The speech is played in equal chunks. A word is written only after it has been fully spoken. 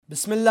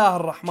Bismillah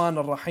ar-Rahman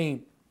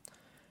ar-Rahim.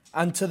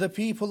 And to the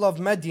people of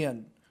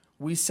Madian,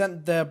 we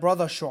sent their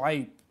brother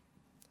Shu'aib.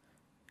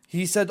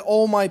 He said,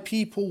 O my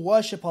people,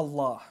 worship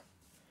Allah.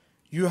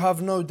 You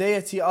have no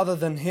deity other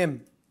than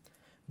Him.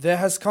 There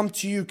has come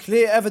to you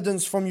clear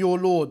evidence from your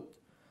Lord,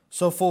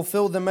 so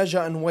fulfill the measure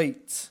and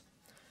wait.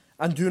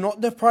 And do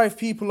not deprive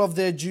people of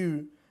their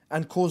due,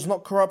 and cause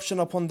not corruption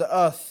upon the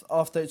earth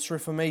after its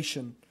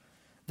reformation.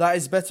 That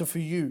is better for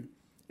you,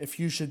 if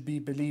you should be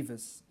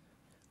believers.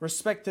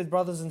 Respected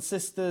brothers and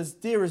sisters,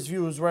 dearest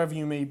viewers wherever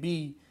you may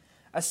be,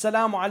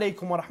 Assalamu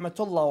alaikum wa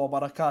rahmatullah wa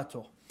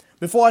barakatuh.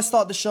 Before I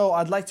start the show,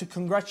 I'd like to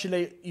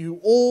congratulate you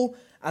all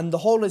and the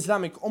whole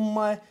Islamic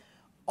Ummah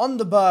on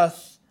the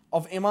birth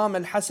of Imam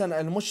al-Hasan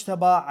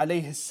al-Mujtaba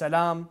alayhi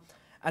salam,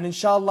 and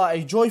inshallah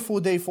a joyful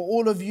day for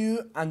all of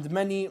you and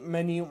many,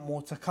 many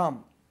more to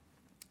come.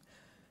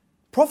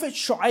 Prophet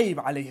Shu'aib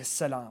alayhi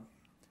salam.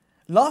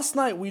 Last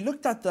night we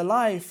looked at the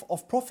life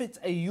of Prophet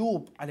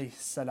Ayyub alayhi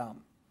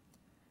salam.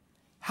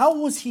 How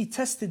was he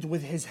tested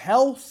with his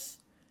health,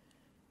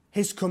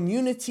 his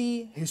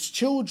community, his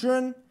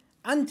children,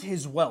 and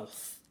his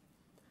wealth?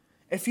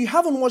 If you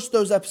haven't watched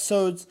those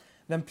episodes,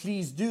 then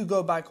please do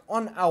go back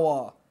on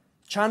our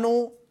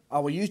channel,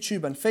 our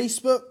YouTube and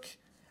Facebook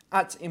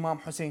at Imam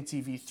Hussein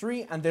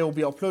TV3, and they will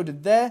be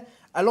uploaded there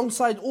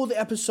alongside all the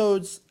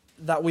episodes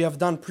that we have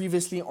done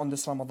previously on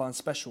this Ramadan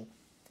special.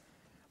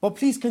 But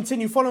please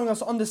continue following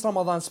us on this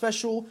Ramadan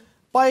special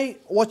by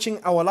watching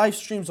our live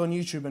streams on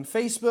YouTube and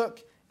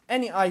Facebook,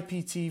 any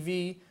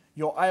IPTV,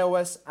 your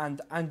iOS and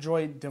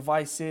Android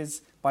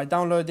devices by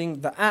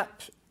downloading the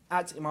app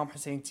at Imam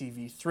Hussein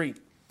TV3.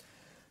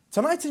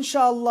 Tonight,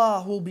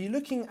 inshallah, we'll be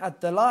looking at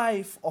the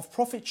life of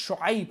Prophet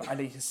Shu'aib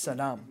alayhi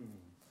salam.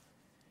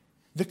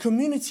 The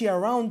community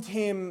around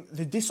him,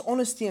 the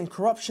dishonesty and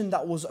corruption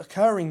that was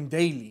occurring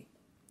daily.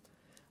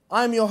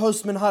 I'm your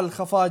host, Minhal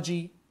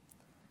Al-Khafaji.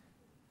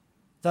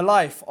 The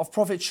life of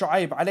Prophet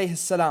Shu'aib alayhi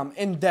salam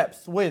in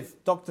depth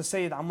with Dr.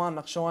 Sayyid Amman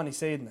Naqshawani.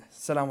 Sayyidina,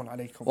 Assalamu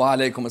alaikum. Wa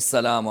alaikum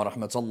assalam wa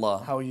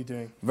rahmatullah. How are you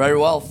doing? Very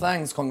well,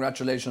 thanks.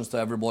 Congratulations to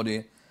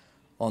everybody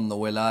on the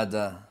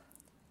wilada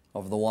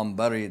of the one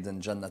buried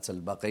in Jannat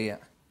al-Baqi',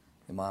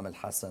 Imam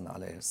al-Hasan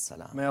alayhi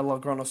salam. May Allah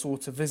grant us all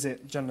to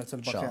visit Jannat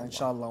al-Baqi'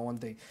 inshallah one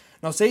day.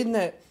 Now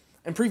Sayyidina,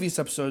 in previous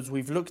episodes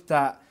we've looked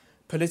at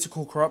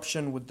political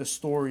corruption with the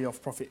story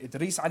of Prophet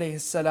Idris alayhi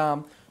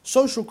salam,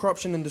 social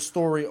corruption in the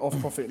story of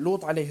Prophet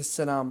Lut alayhi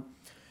salam.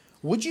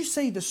 Would you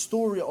say the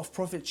story of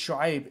Prophet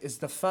Shu'aib is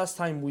the first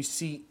time we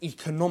see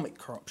economic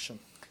corruption?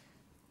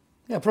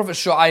 Yeah, Prophet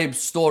Shu'aib's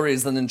story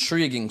is an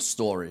intriguing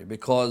story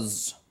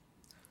because,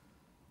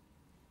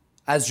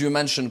 as you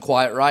mentioned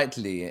quite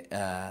rightly,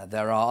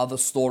 there are other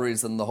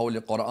stories in the Holy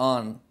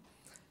Quran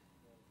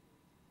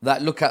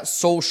that look at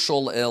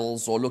social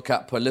ills or look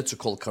at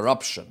political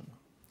corruption.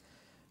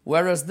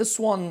 Whereas this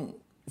one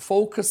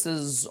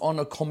focuses on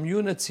a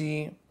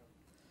community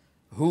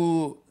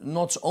who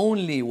not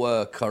only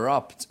were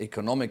corrupt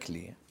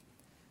economically,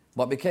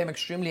 but became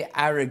extremely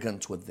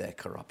arrogant with their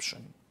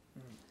corruption.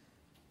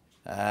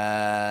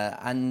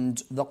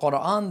 And the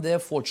Quran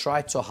therefore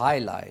tried to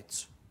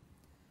highlight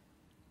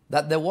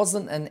that there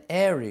wasn't an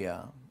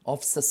area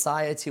of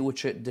society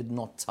which it did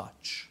not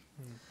touch.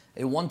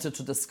 It wanted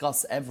to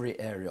discuss every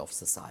area of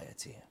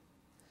society.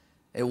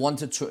 It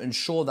wanted to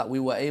ensure that we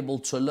were able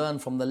to learn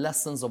from the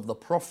lessons of the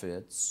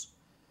prophets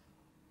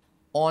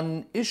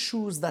on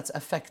issues that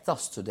affect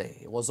us today.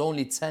 It was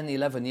only 10,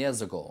 11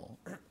 years ago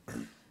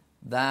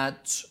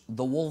that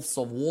the wolves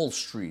of Wall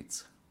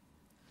Street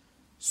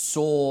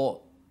saw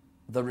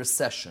the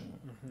recession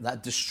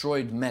that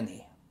destroyed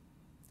many.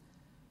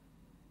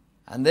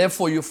 And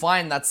therefore you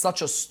find that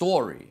such a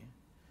story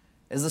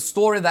is a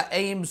story that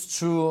aims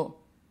to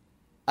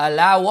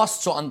allow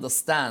us to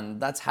understand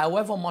that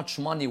however much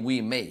money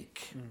we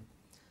make,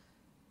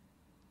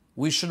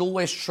 we should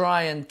always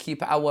try and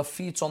keep our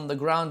feet on the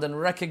ground and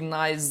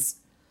recognize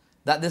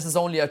that this is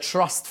only a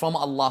trust from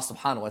Allah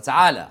subhanahu wa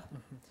ta'ala.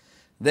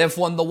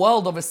 Therefore, in the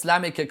world of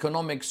Islamic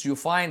economics, you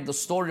find the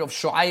story of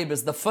Shu'aib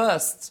is the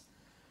first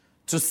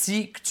to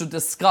seek to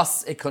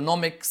discuss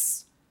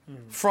economics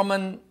from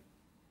an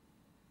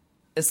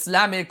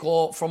Islamic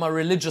or from a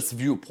religious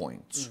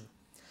viewpoint.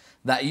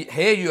 That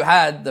here you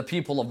had the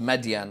people of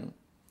Madian,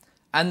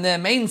 and their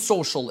main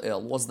social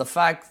ill was the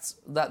fact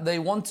that they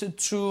wanted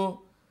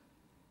to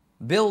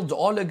build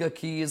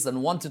oligarchies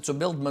and wanted to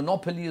build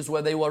monopolies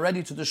where they were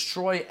ready to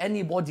destroy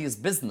anybody's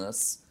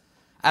business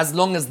as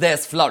long as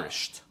theirs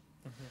flourished.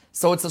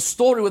 So it's a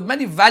story with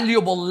many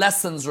valuable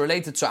lessons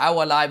related to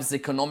our lives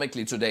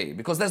economically today,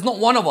 because there's not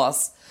one of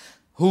us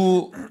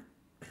who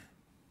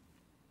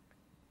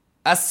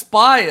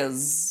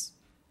aspires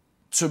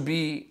to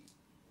be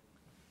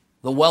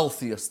the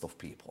wealthiest of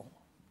people.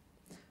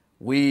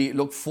 We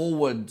look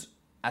forward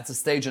at a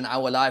stage in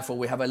our life where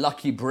we have a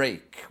lucky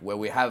break, where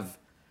we have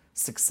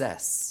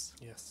success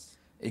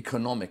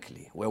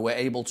economically, where we're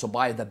able to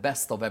buy the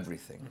best of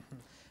everything,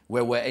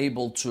 where we're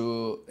able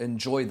to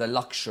enjoy the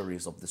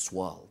luxuries of this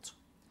world.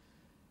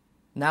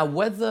 Now,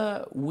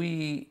 whether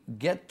we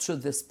get to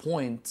this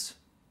point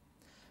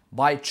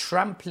by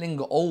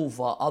trampling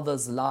over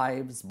others'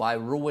 lives, by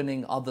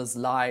ruining others'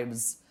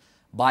 lives,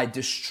 by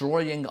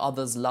destroying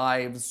others'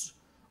 lives,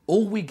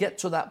 or we get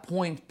to that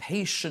point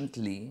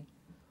patiently,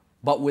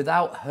 but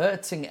without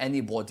hurting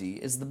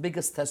anybody, is the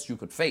biggest test you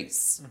could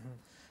face.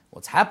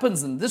 What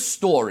happens in this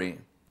story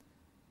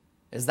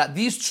is that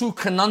these two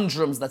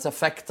conundrums that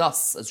affect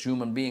us as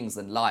human beings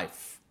in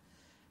life,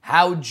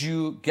 how do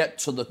you get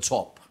to the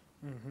top?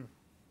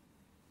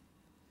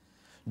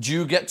 Do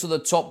you get to the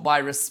top by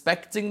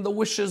respecting the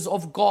wishes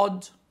of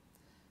God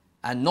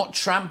and not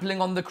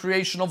trampling on the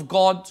creation of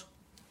God?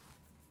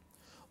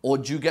 Or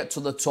do you get to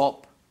the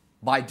top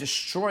by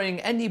destroying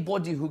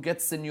anybody who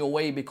gets in your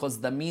way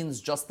because the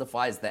means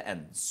justifies the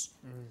ends?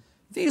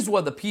 These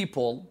were the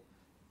people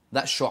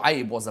that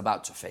Shu'aib was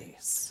about to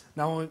face.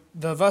 Now,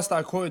 the verse that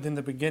I quoted in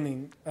the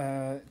beginning,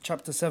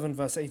 chapter 7,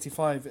 verse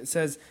 85, it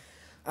says,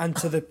 and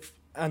to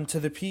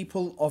the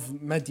people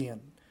of Midian.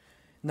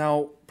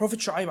 Now, Prophet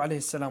Shu'aib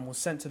alayhi salam was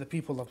sent to the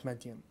people of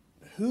Midian.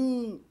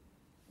 Who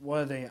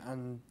were they,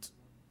 and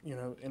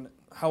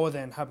how are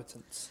their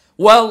inhabitants?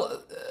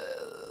 Well,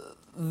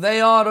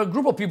 they are a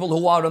group of people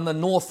who are in the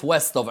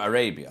northwest of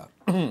Arabia.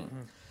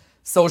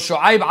 So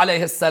Shu'aib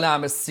alayhi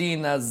salam is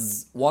seen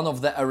as one of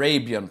the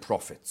Arabian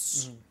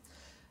prophets.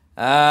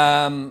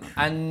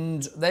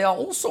 And they are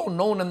also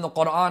known in the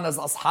Quran as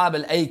Ashab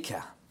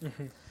al-Aika.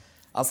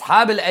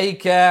 Ashab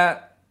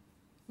al-Aika,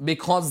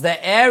 because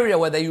the area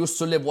where they used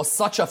to live was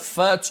such a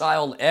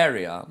fertile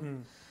area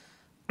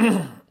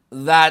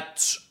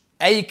that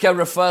Aika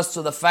refers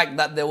to the fact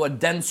that there were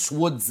dense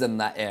woods in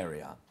that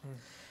area.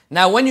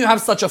 Now, when you have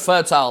such a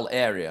fertile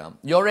area,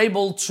 you're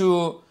able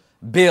to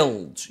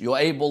build, you're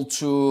able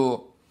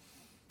to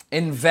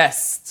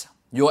invest,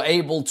 you're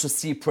able to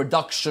see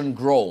production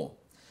grow.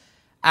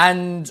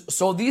 And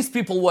so these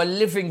people were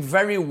living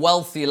very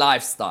wealthy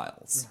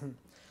lifestyles.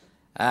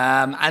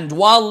 And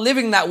while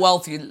living that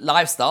wealthy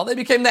lifestyle, they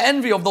became the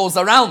envy of those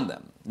around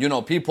them.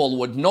 People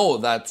would know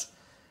that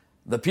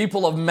the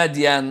people of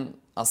Midian,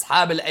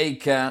 Ashab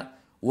al-Aika,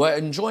 were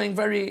enjoying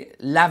very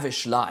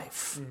lavish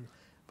life.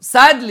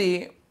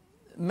 Sadly,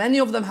 many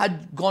of them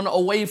had gone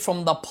away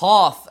from the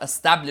path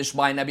established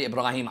by Nabi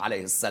Ibrahim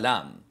alayhi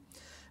salam.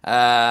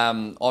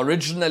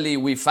 Originally,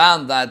 we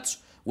found that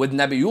with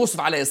Nabi Yusuf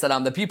alayhi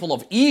salam, the people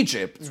of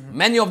Egypt,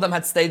 many of them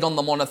had stayed on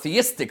the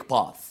monotheistic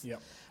path.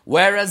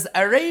 Whereas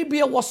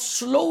Arabia was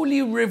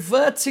slowly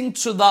reverting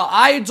to the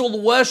idol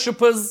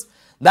worshippers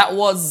that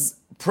was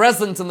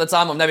present in the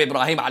time of Nabi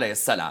Ibrahim alayhi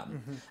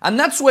salam. And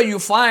that's where you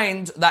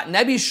find that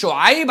Nabi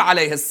Shu'aib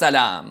alayhi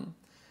salam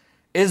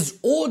is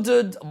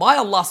ordered by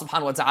Allah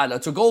subhanahu wa ta'ala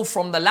to go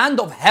from the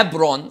land of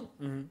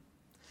Hebron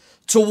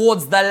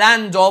towards the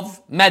land of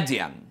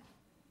Midian.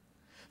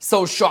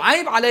 So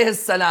Shu'aib alayhi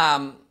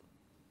salam,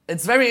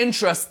 it's very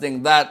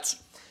interesting that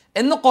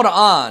in the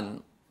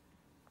Quran,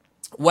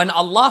 when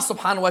Allah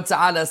subhanahu wa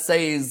ta'ala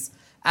says,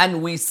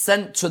 and we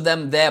sent to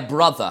them their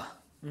brother.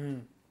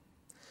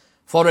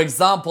 For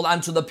example,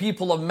 and to the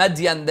people of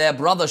Midian their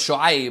brother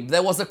Shu'aib,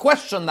 there was a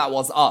question that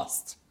was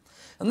asked.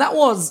 And that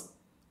was,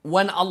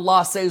 when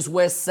Allah says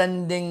we're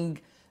sending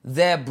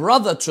their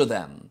brother to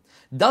them,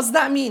 does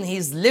that mean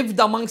he's lived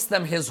amongst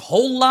them his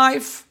whole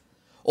life?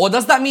 Or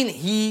does that mean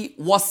he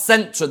was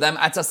sent to them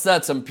at a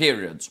certain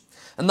period?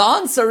 And the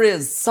answer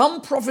is,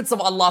 some prophets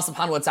of Allah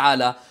subhanahu wa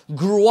ta'ala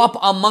grew up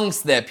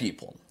amongst their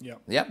people.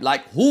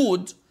 Like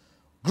Hud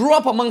grew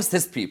up amongst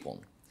his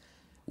people.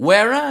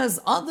 Whereas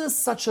others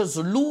such as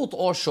Lut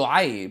or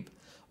Shu'aib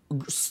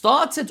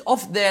started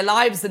off their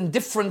lives in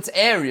different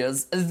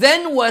areas,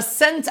 then were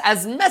sent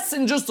as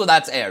messengers to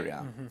that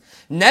area.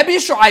 Nabi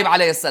Shu'aib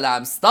alayhi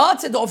salam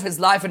started off his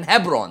life in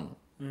Hebron.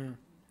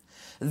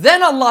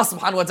 Then Allah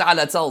subhanahu wa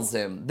ta'ala tells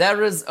him,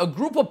 there is a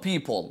group of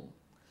people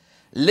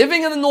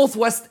living in the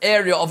northwest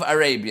area of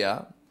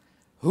Arabia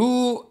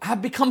who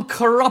have become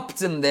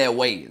corrupt in their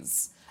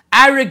ways,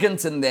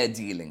 arrogant in their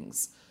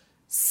dealings.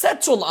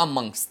 Settle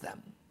amongst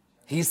them.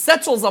 He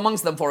settles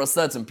amongst them for a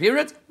certain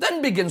period,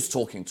 then begins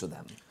talking to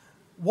them.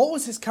 What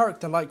was his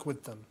character like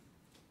with them?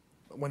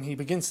 When he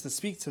begins to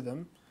speak to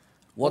them,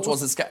 What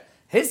was his character?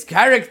 His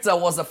character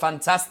was a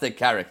fantastic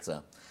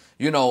character.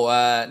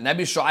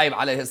 Nabi Shu'aib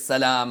alayhi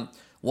salam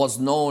was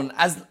known,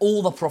 as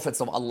all the prophets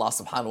of Allah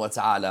subhanahu wa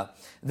ta'ala,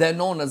 they're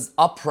known as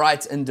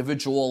upright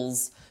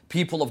individuals,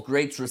 people of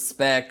great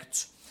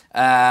respect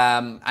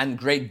and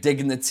great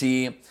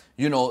dignity.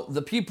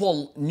 The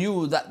people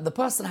knew that the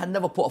person had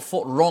never put a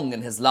foot wrong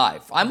in his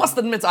life. I must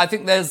admit, I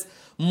think there's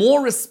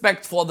more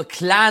respect for the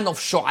clan of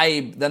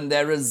Shu'aib than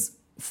there is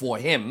for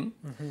him.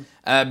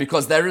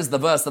 Because there is the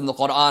verse in the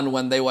Quran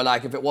when they were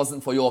like, if it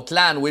wasn't for your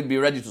clan, we'd be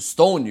ready to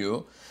stone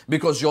you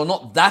because you're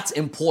not that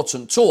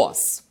important to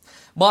us.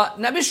 But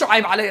Nabi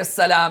Shu'aib alayhi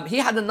salam, he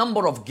had a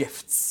number of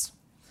gifts.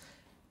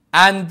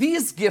 And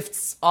these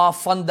gifts are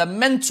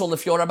fundamental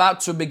if you're about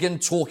to begin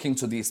talking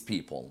to these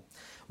people.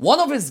 One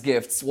of his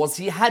gifts was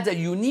he had a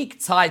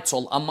unique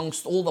title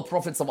amongst all the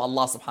prophets of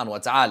Allah subhanahu wa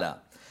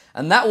ta'ala.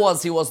 And that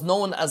was, he was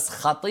known as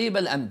Khatib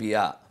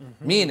al-Anbiya.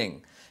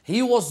 Meaning,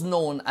 he was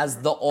known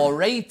as the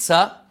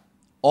orator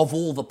of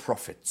all the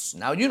prophets.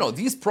 Now, you know,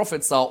 these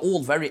prophets are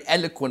all very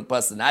eloquent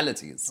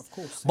personalities. Of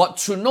course. But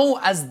to know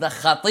as the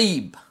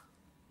khatib,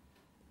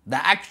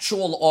 the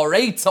actual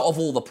orator of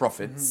all the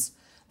prophets,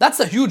 that's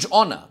a huge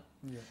honor.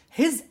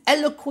 His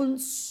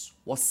eloquence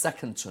was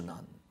second to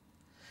none.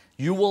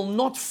 You will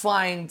not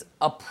find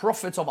a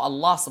prophet of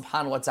Allah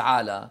subhanahu wa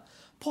ta'ala,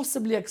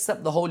 possibly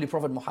except the Holy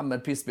Prophet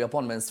Muhammad, peace be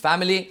upon him and his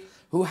family,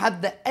 who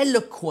had the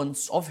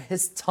eloquence of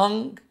his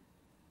tongue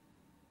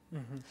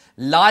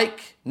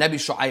like Nabi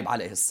Shu'aib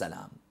alayhi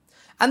salam.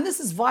 And this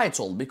is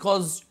vital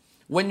because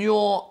when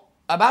you're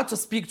about to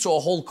speak to a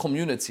whole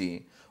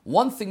community,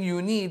 one thing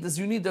you need is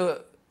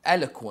the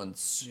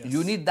eloquence. Yes.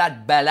 You need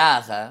that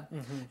balagha.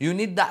 You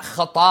need that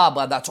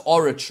khataba, that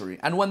oratory.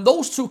 And when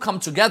those two come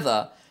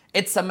together,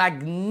 it's a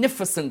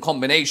magnificent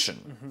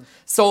combination.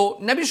 So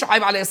Nabi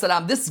Shu'aib alayhi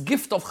salam, this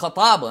gift of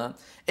khataba,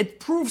 it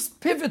proves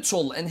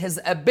pivotal in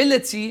his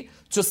ability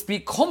to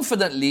speak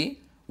confidently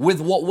with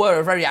what were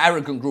a very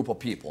arrogant group of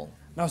people.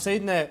 Now,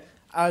 Sayyidina,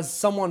 as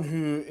someone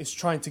who is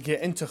trying to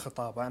get into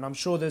khataba, and I'm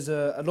sure there's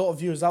a lot of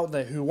viewers out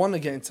there who want to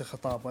get into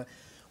khataba,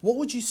 what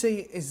would you say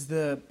is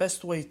the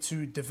best way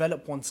to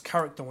develop one's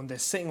character when they're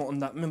sitting on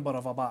that minbar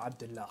of Aba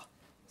Abdullah?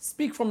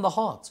 Speak from the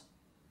heart.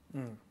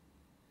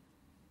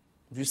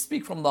 If you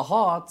speak from the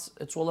heart,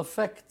 it will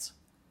affect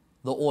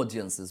the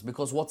audiences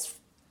because what's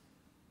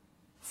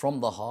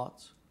from the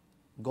heart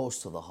goes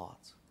to the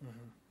heart.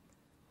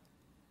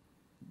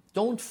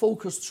 Don't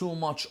focus too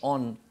much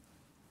on,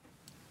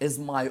 is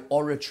my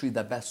oratory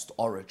the best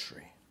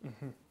oratory?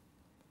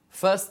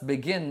 First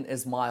begin,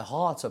 is my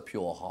heart a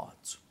pure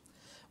heart?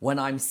 When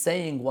I'm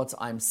saying what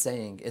I'm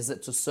saying, is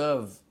it to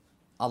serve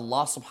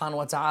Allah subhanahu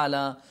wa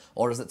ta'ala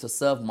or is it to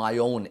serve my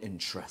own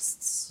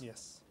interests?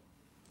 Yes.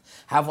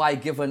 Have I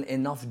given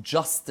enough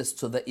justice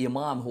to the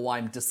imam who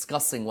I'm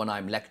discussing when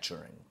I'm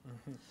lecturing?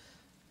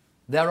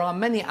 There are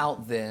many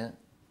out there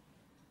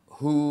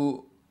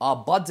who are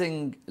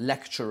budding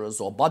lecturers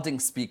or budding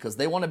speakers.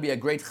 They want to be a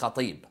great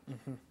khatib.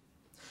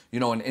 You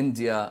know, in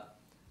India,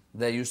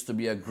 there used to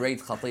be a great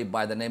khatib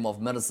by the name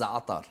of Mirza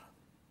Atar,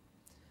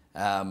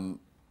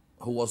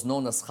 who was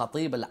known as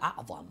Khatib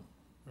al-A'zam,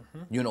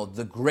 you know,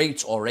 the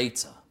great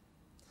orator.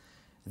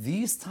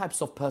 These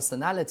types of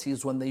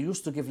personalities, when they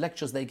used to give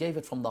lectures, they gave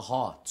it from the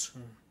heart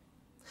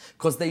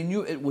because they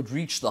knew it would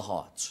reach the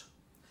heart.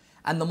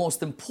 And the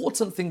most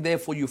important thing,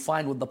 therefore, you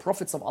find with the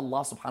prophets of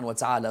Allah subhanahu wa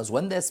ta'ala is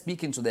when they're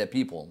speaking to their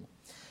people,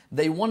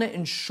 they want to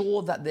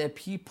ensure that their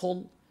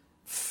people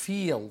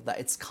feel that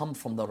it's come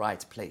from the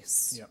right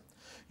place. Yep.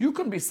 You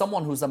can be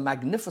someone who's a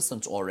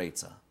magnificent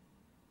orator,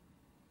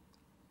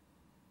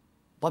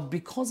 but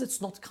because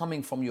it's not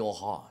coming from your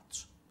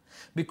heart,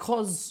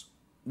 because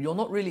you're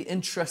not really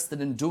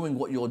interested in doing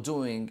what you're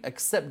doing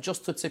except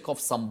just to tick off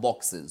some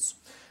boxes.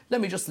 Let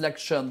me just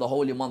lecture in the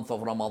holy month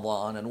of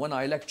Ramadan, and when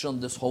I lecture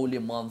in this holy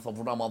month of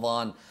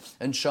Ramadan,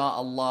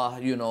 inshallah,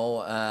 you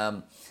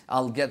know,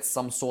 I'll get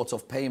some sort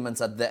of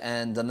payment at the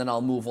end, and then I'll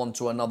move on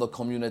to another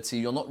community.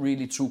 You're not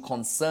really too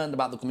concerned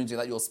about the community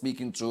that you're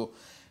speaking to.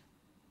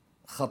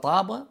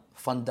 Khataba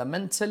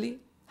fundamentally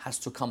has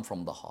to come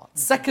from the heart.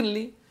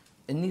 Secondly,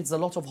 it needs a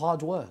lot of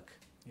hard work.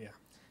 Yeah.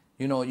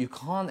 You know, you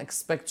can't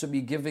expect to be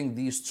giving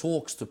these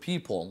talks to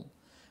people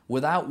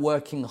without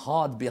working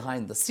hard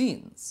behind the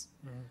scenes.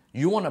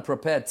 You want to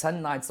prepare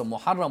 10 nights of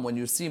Muharram when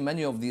you see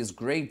many of these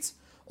great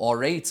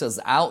orators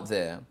out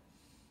there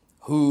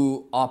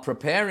who are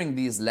preparing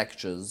these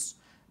lectures.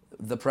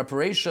 The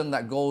preparation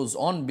that goes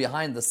on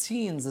behind the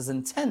scenes is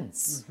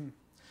intense.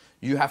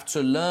 You have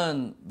to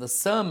learn the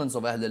sermons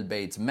of Ahlul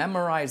Bayt,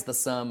 memorize the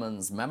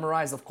sermons,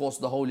 memorize, of course,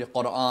 the Holy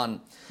Quran.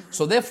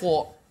 So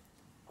therefore,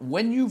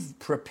 when you've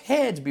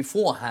prepared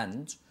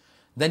beforehand,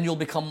 then you'll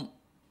become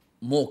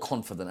more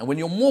confident. And when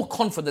you're more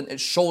confident, it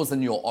shows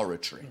in your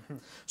oratory.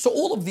 So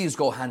all of these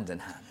go hand in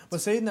hand.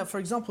 But saying that, for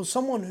example,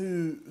 someone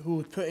who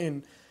would put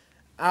in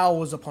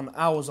hours upon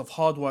hours of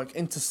hard work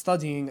into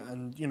studying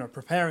and, you know,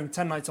 preparing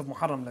 10 nights of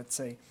Muharram, let's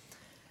say,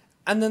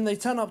 and then they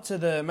turn up to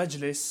the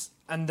majlis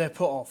and they're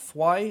put off.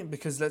 Why?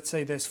 Because let's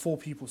say there's 4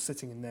 people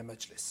sitting in their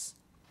majlis.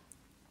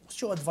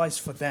 What's your advice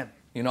for them?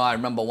 You know, I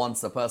remember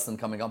once a person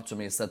coming up to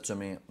me said to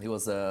me, he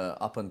was an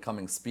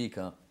up-and-coming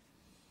speaker,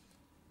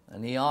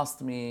 and he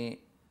asked me,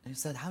 he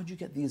said, how do you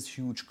get these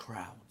huge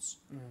crowds?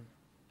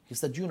 He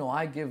said, you know,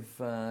 I give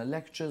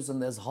lectures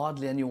and there's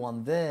hardly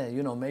anyone there.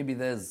 You know, maybe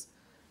there's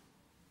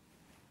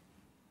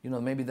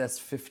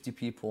 50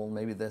 people,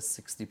 maybe there's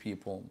 60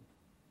 people.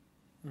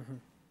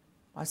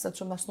 I said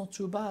to him, that's not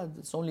too bad.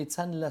 It's only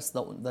 10 less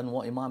than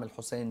what Imam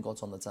al-Hussein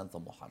got on the 10th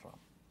of Muharram.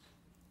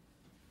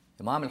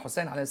 Imam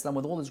al-Hussein alayhi salam,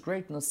 with all his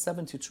greatness,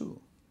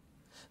 72.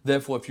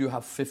 Therefore, if you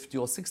have 50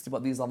 or 60,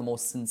 but these are the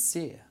most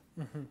sincere.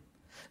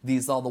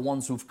 These are the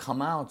ones who've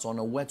come out on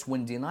a wet,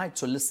 windy night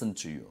to listen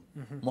to you.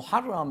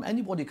 Muharram,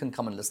 anybody can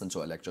come and listen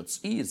to a lecture.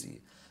 It's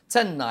easy.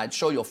 10 nights,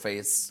 show your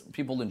face.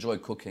 People enjoy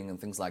cooking and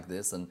things like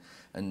this.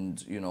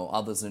 And you know,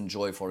 others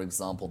enjoy, for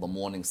example, the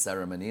morning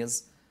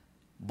ceremonies.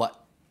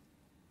 But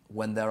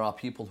when there are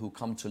people who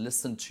come to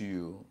listen to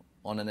you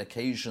on an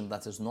occasion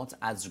that is not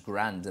as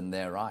grand in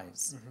their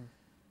eyes,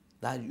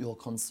 that your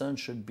concern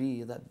should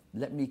be that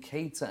let me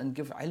cater and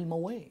give ilm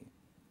away.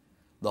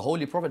 The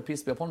Holy Prophet,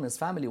 peace be upon him, his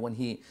family, when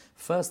he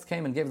first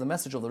came and gave the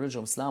message of the religion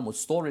of Islam with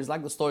stories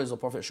like the stories of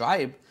Prophet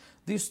Shu'aib,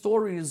 these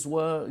stories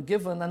were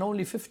given and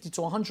only 50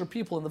 to 100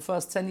 people in the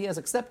first 10 years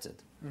accepted.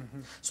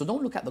 So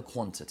don't look at the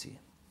quantity.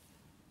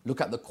 Look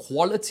at the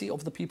quality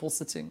of the people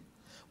sitting.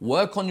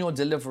 Work on your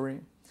delivery.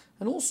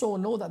 And also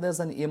know that there's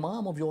an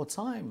imam of your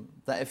time,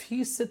 that if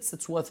he sits,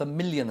 it's worth 1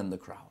 million in the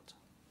crowd.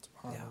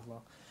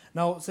 SubhanAllah.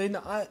 Now,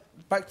 Sayyidina,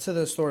 back to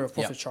the story of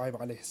Prophet Shu'aib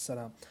alayhi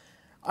salam.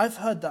 I've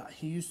heard that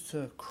he used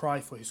to cry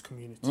for his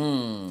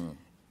community.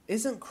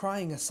 Isn't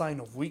crying a sign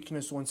of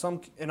weakness, or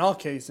in our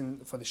case,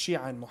 for the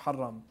Shia and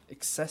Muharram,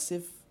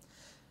 excessive?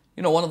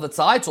 You know, one of the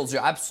titles,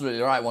 you're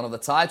absolutely right, one of the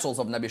titles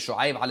of Nabi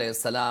Shu'aib alayhi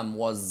salam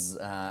was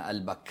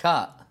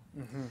Al-Bakka.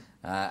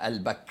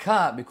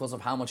 Al-Bakka, because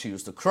of how much he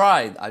used to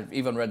cry. I've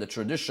even read a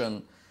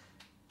tradition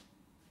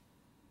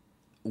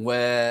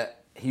where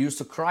he used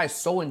to cry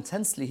so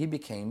intensely he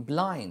became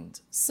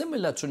blind,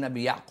 similar to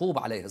Nabi Yaqub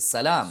alayhi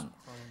salam.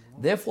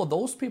 Therefore,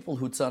 those people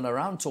who turn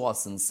around to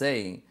us and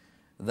say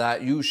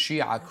that you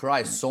Shia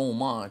cry so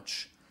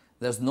much,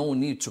 there's no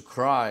need to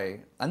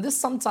cry. And this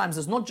sometimes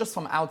is not just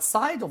from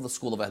outside of the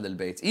school of Ahlul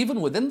Bayt,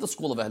 even within the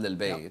school of Ahlul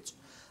Bayt.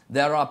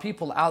 There are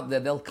people out there,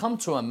 they'll come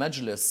to a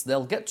majlis,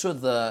 they'll get to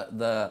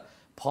the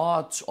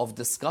part of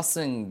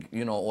discussing,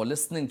 or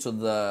listening to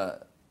the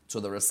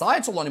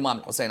recital on Imam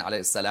Hussein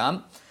alayhi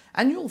salam,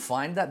 and you'll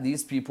find that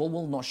these people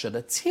will not shed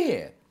a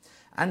tear.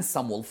 And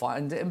some will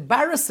find it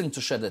embarrassing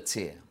to shed a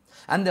tear.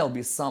 And there'll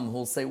be some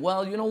who'll say,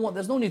 well, you know what,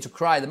 there's no need to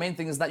cry. The main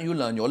thing is that you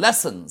learn your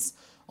lessons.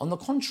 On the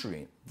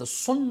contrary, the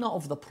sunnah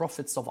of the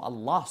prophets of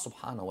Allah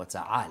subhanahu wa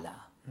ta'ala,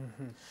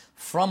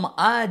 from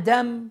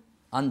Adam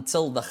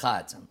until the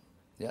Khatam,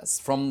 yes,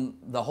 from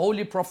the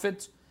Holy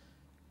Prophet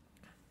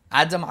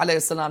Adam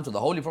alayhi salam to the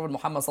Holy Prophet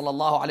Muhammad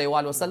sallallahu alayhi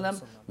wa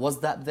sallam, was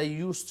that they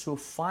used to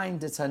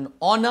find it an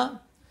honor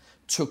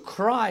to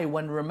cry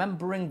when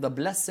remembering the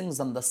blessings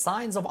and the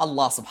signs of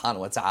Allah subhanahu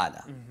wa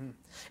ta'ala.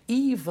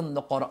 Even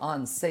the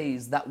Quran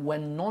says that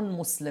when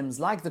non-Muslims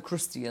like the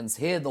Christians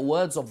hear the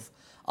words of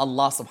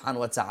Allah subhanahu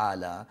wa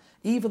ta'ala,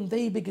 even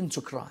they begin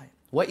to cry.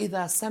 وَإِذَا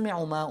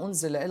سَمِعُوا مَا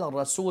أُنزِلَ إِلَى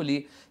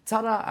الرَّسُولِ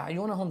تَرَى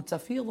أَعْيُنَهُمْ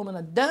تَفِيضُ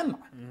مِنَ الدَّمْعِ.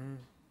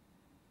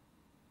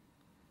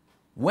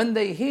 When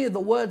they hear the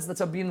words that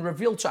have been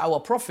revealed to our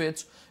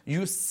Prophet,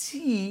 you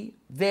see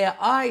their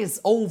eyes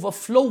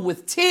overflow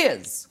with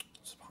tears.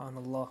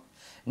 SubhanAllah.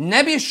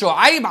 Nabi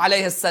Shu'aib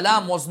alayhi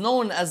salam was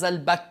known as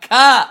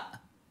Al-Bakka.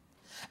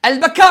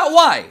 Al-Bakka,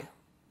 why?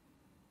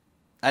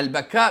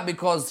 Al-Bakka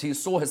because he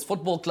saw his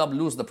football club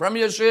lose the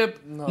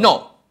premiership?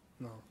 No.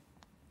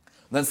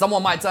 Then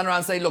someone might turn around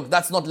and say, look,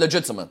 that's not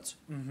legitimate.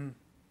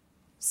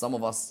 Some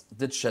of us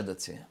did shed a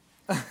tear.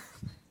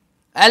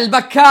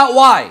 Al-Bakka,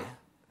 why?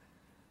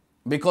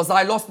 Because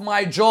I lost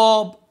my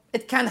job.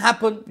 It can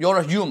happen. You're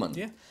a human.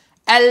 Yeah.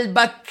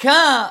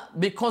 Al-Bakka,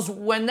 because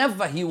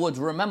whenever he would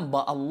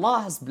remember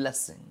Allah's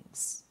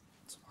blessings,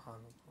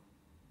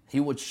 he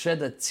would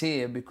shed a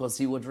tear because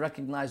he would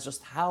recognize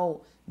just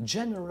how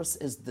generous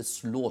is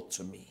this Lord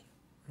to me.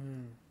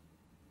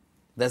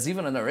 There's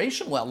even a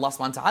narration where Allah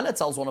subhanahu wa ta'ala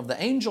tells one of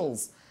the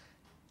angels,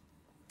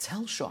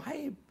 tell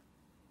Shu'aib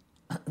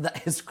that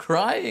his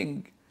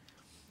crying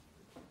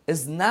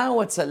is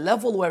now at a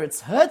level where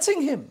it's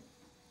hurting him.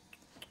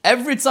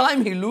 Every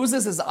time he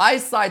loses his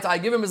eyesight, I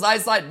give him his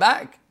eyesight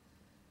back.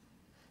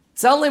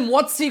 Tell him,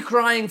 what's he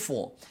crying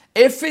for?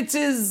 If it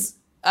is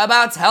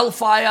about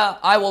hellfire,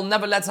 I will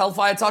never let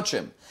hellfire touch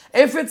him.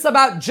 If it's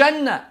about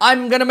Jannah,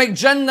 I'm going to make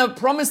Jannah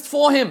promised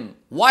for him.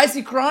 Why is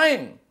he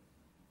crying?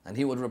 And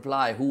he would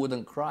reply, who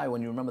wouldn't cry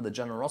when you remember the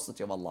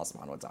generosity of Allah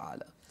subhanahu wa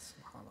ta'ala?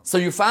 So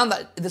you found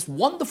that this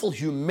wonderful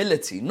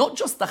humility, not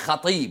just the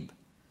khatib.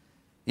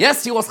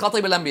 Yes, he was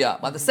khatib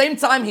al-anbiya, but at the same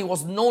time he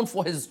was known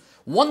for his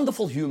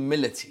wonderful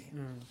humility.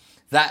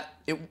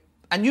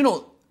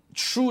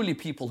 Truly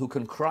people who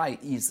can cry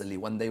easily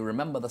when they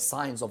remember the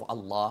signs of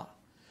Allah,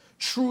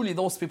 truly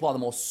those people are the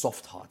most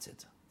soft-hearted.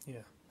 Yeah.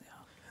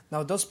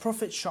 Now, does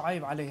Prophet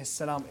Shu'aib alayhi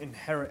salam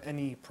inherit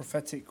any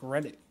prophetic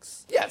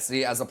relics? Yes,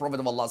 he, as a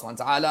prophet of Allah subhanahu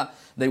wa ta'ala,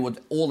 they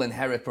would all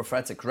inherit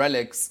prophetic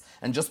relics.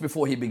 And just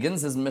before he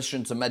begins his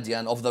mission to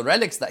Madian, of the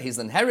relics that he's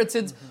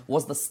inherited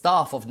was the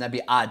staff of Nabi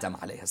Adam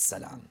alayhi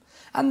salam.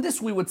 And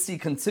this we would see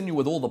continue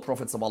with all the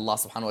prophets of Allah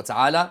subhanahu wa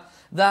ta'ala,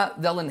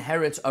 that they'll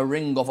inherit a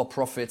ring of a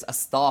prophet, a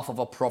staff of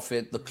a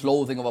prophet, the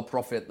clothing of a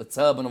prophet, the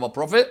turban of a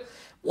prophet.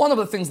 One of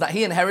the things that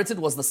he inherited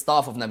was the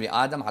staff of Nabi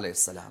Adam alayhi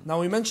salam. Now,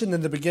 we mentioned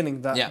in the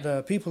beginning that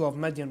the people of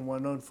Madian were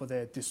known for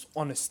their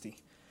dishonesty.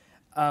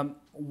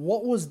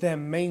 What was their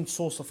main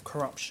source of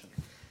corruption?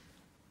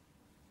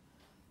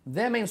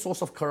 Their main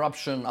source of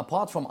corruption,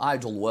 apart from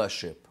idol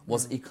worship,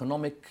 was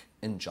economic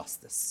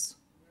injustice.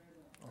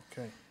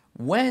 Okay.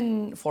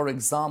 When, for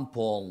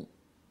example,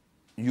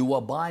 you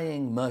were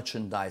buying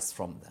merchandise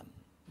from them,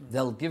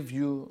 they'll give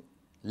you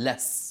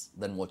less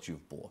than what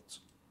you've bought.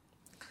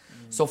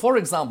 So, for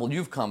example,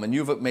 you've come and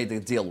you've made a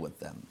deal with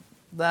them,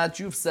 that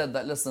you've said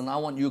that, listen, I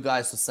want you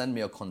guys to send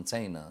me a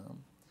container,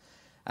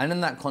 And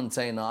in that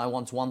container, I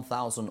want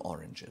 1,000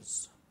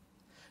 oranges.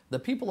 The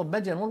people of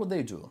Midian, what would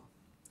they do?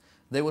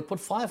 They would put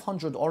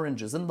 500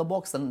 oranges in the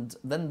box, and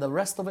then the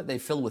rest of it they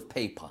fill with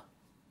paper.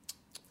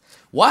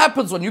 What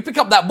happens when you pick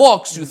up that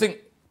box, you think,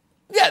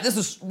 yeah, this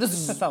is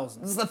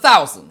 1,000. This is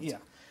 1,000. Yeah.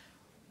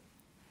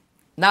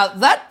 Now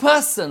that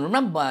person,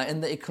 remember,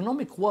 in the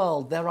economic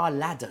world, there are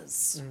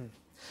ladders.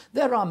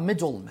 There are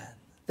middlemen.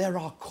 There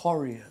are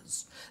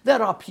couriers.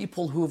 There are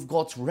people who've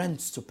got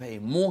rents to pay,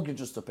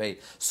 mortgages to pay,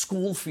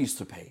 school fees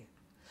to pay.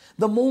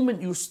 The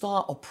moment you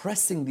start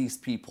oppressing these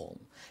people,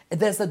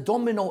 there's a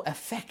domino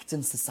effect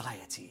in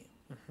society.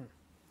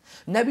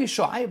 Nabi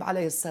Shu'aib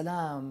alayhi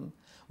salam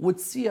would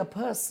see a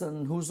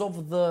person who's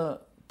of the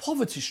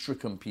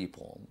poverty-stricken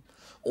people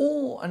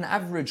or an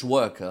average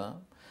worker,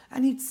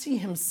 and he'd see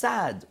him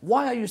sad.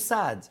 Why are you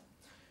sad?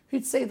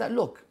 He'd say that,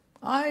 look,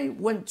 I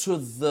went to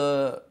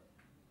the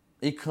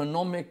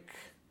economic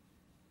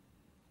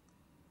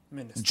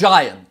Minister.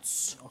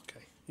 giants, Okay.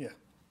 Yeah.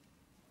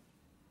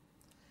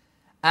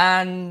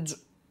 and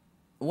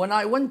when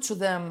I went to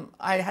them,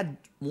 I had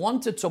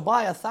wanted to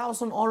buy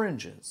 1,000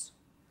 oranges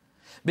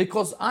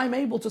because I'm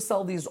able to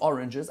sell these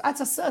oranges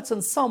at a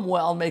certain sum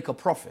where I'll make a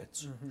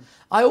profit.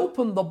 I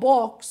opened the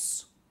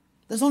box,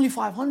 there's only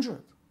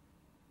 500.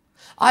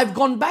 I've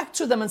gone back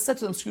to them and said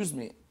to them, excuse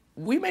me,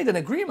 we made an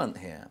agreement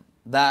here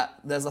that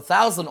there's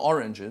 1,000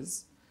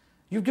 oranges.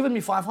 You've given me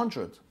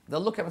 500. They'll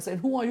look at me and say,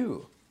 who are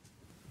you?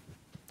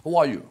 Who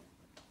are you?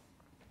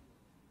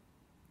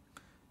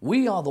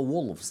 We are the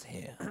wolves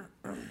here.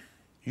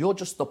 You're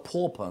just the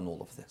pauper in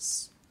all of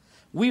this.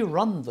 We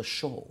run the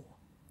show.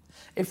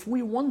 If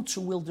we want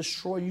to, we'll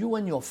destroy you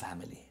and your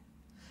family.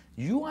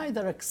 You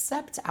either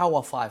accept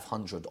our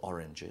 500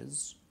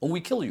 oranges or we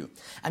kill you.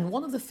 And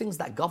one of the things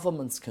that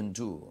governments can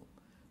do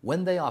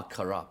when they are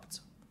corrupt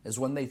is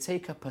when they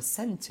take a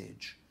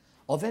percentage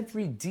of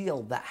every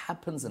deal that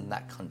happens in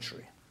that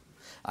country.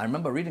 I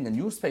remember reading a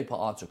newspaper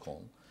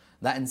article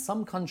that in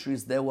some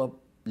countries there were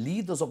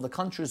leaders of the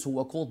countries who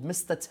were called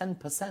Mr.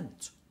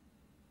 10%.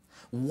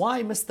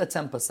 Why Mr.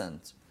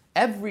 10%?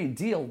 Every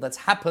deal that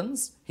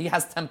happens, he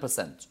has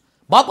 10%.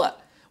 Baba,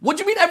 what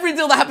do you mean every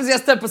deal that happens, he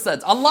has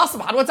 10%? Allah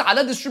subhanahu wa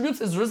ta'ala distributes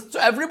his rizq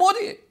to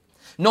everybody.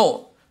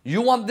 No,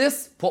 you want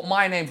this? Put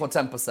my name for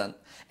 10%.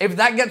 If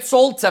that gets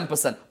sold,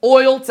 10%.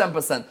 Oil,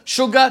 10%.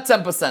 Sugar,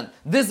 10%.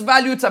 This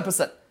value,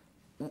 10%.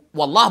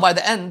 Wallah, by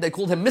the end, they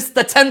called him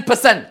Mr.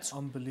 10%.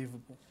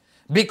 Unbelievable.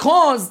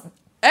 Because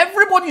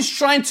everybody's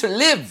trying to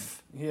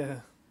live.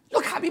 Yeah.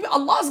 Look, Habibi,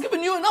 Allah's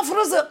given you enough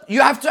rizq.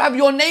 You have to have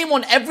your name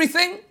on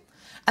everything.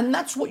 And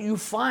that's what you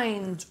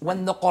find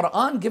when the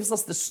Quran gives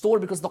us this story,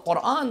 because the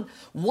Quran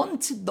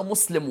wanted the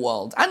Muslim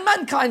world and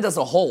mankind as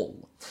a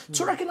whole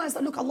to recognize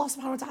that, look, Allah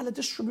subhanahu wa ta'ala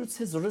distributes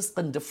his rizq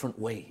in different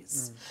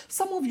ways.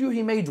 Some of you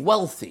he made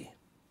wealthy,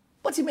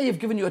 but he may have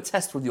given you a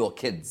test with your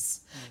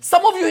kids.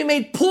 Some of you he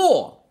made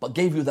poor, but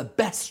gave you the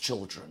best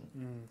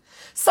children.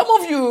 Some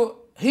of you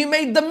he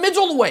made the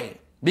middle way,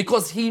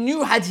 because he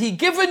knew had he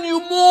given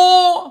you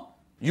more,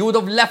 you would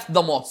have left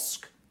the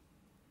mosque.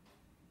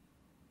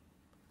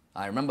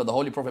 I remember the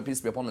Holy Prophet,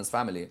 peace be upon his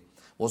family,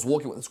 was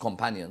walking with his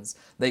companions.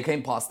 They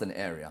came past an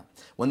area.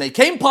 When they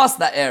came past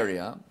that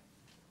area,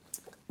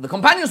 the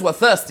companions were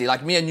thirsty,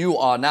 like me and you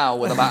are now,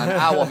 with about an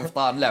hour of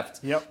iftar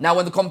left. Yep. Now,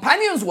 when the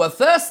companions were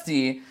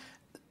thirsty,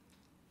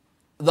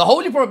 the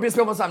Holy Prophet, peace be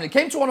upon his family,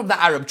 came to one of the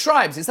Arab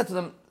tribes. He said to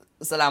them,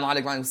 Assalamu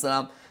alaikum wa alaikum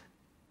salam,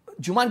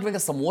 do you mind giving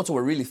us some water?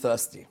 We're really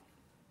thirsty.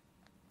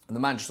 And the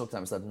man just looked at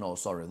him and said, no,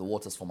 sorry, the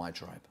water's for my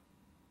tribe.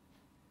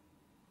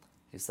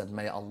 He said,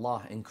 may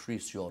Allah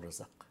increase your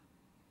rizq.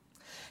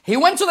 He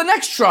went to the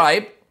next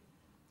tribe.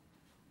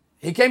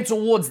 He came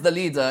towards the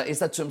leader. He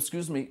said to him,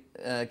 excuse me,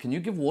 can you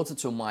give water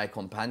to my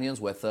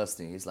companions? We're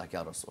thirsty. He's like,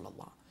 Ya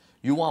Rasulullah,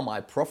 you are my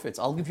prophet.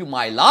 I'll give you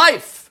my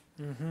life.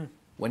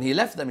 When he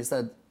left them, he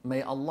said,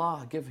 may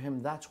Allah give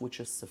him that which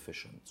is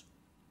sufficient.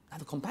 Now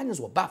the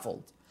companions were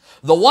baffled.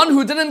 The one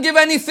who didn't give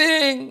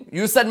anything,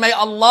 you said, may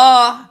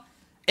Allah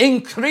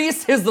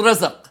increase his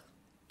rizq.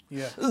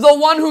 Yeah. The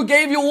one who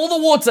gave you all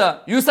the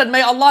water, you said,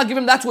 may Allah give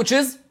him that which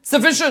is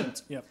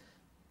sufficient. Yep.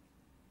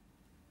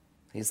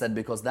 He said,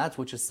 because that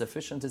which is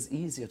sufficient is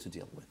easier to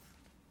deal with.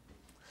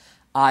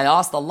 I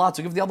asked Allah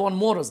to give the other one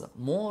more rizq.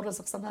 More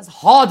rizq sometimes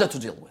harder to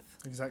deal with.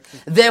 Exactly.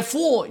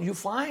 Therefore, you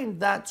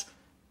find that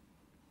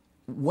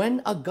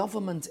when a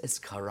government is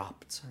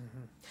corrupt,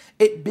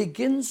 it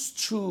begins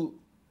to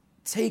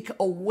take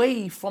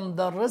away from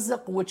the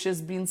rizq which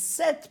has been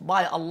set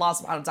by Allah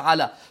subhanahu wa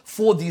ta'ala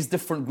for these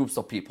different groups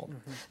of people.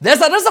 There's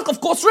a rizq,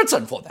 of course,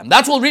 written for them.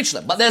 That will reach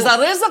them. But there's a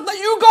rizq that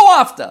you go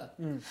after.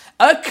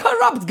 A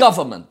corrupt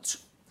government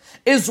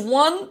is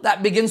one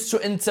that begins to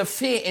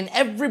interfere in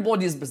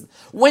everybody's business.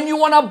 When you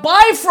want to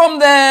buy from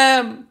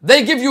them,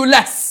 they give you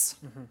less.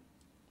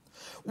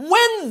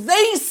 When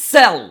they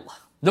sell,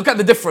 look at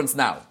the difference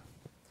now.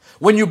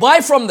 When you buy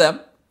from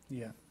them,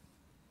 Yeah.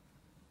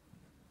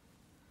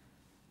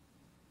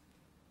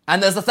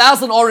 and there's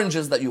 1,000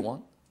 oranges that you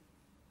want,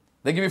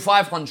 they give you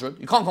 500,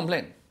 you can't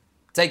complain.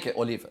 Take it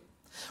or leave it.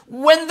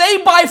 When they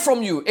buy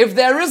from you, if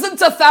there isn't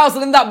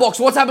 1,000 in that box,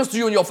 what happens to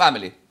you and your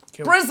family?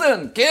 Killed.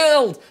 Prison,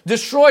 killed,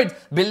 destroyed.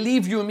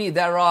 Believe you me,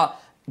 there are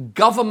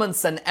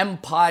governments and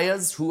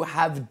empires who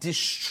have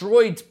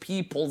destroyed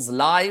people's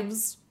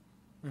lives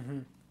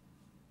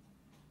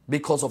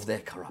because of their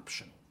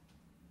corruption.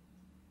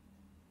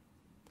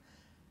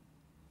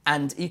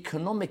 And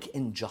economic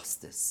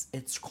injustice,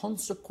 its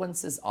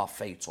consequences are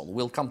fatal.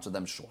 We'll come to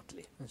them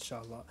shortly.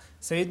 Inshallah.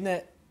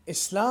 Sayyidina,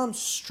 Islam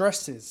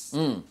stresses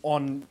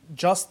on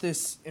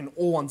justice in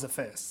all one's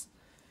affairs.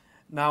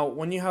 Now,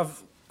 when you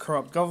have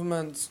corrupt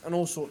governments and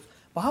all sorts,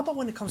 but how about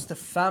when it comes to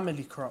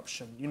family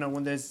corruption? You know,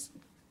 when there's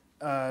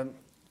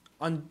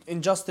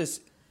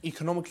injustice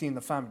economically in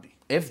the family.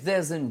 If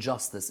there's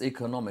injustice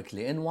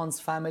economically in one's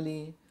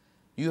family,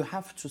 you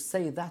have to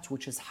say that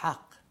which is haqq.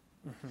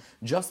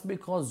 Just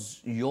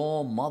because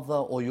your mother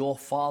or your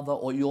father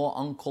or your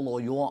uncle or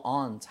your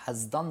aunt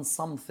has done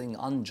something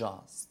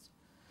unjust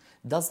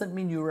doesn't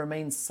mean you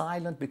remain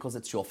silent because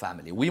it's your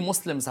family. We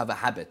Muslims have a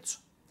habit.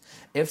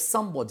 If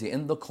somebody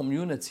in the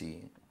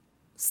community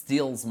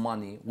steals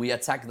money, we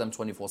attack them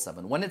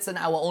 24/7. When it's in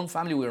our own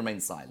family, we remain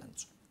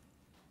silent.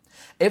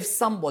 If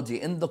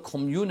somebody in the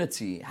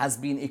community has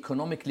been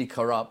economically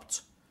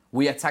corrupt,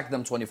 we attack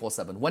them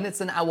 24/7. When it's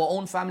in our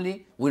own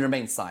family, we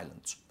remain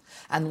silent.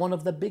 And one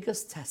of the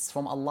biggest tests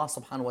from Allah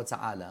subhanahu wa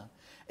ta'ala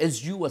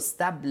is you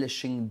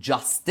establishing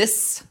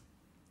justice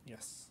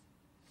Yes.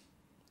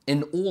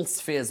 in all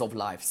spheres of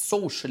life,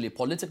 socially,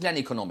 politically, and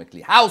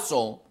economically. How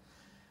so?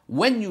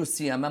 When you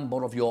see a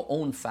member of your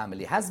own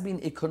family has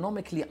been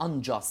economically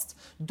unjust,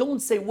 don't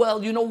say,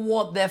 well, you know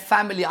what, their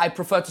family, I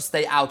prefer to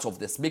stay out of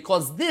this,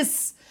 because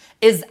this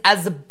is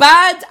as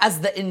bad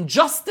as the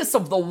injustice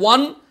of the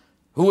one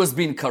who has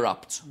been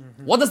corrupt.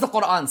 What does the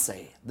Quran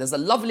say? There's a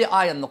lovely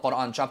ayah in the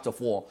Quran, chapter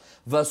 4,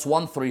 verse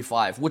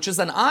 135, which is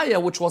an ayah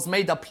which was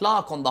made a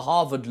plaque on the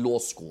Harvard Law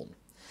School.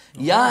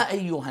 Ya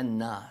ayyuhan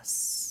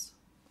nas,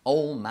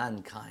 O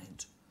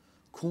mankind,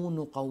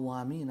 kunu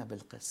qawwamina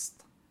bil qist.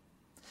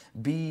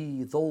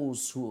 Be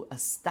those who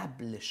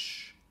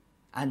establish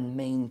and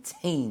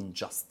maintain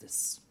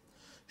justice.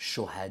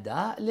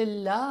 Shuhada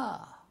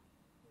lillah.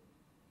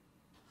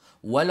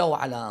 ولو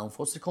على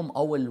أنفسكم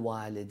أو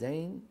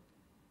الوالدين.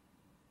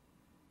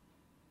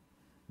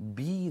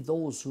 Be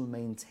those who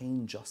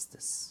maintain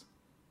justice.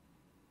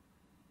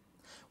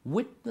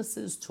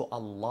 Witnesses to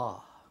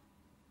Allah.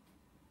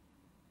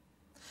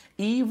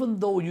 Even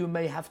though you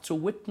may have to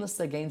witness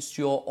against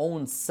your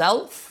own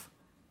self,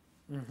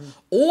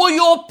 or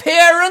your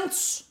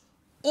parents,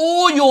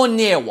 or your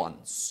near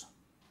ones.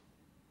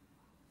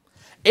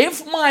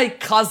 If my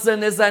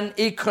cousin is an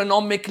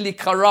economically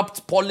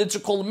corrupt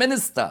political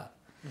minister,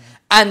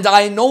 and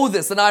I know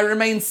this and I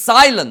remain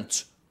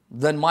silent,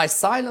 then my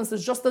silence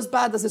is just as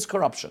bad as his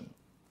corruption.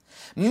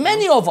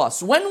 Many of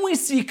us, when we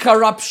see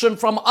corruption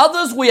from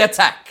others, we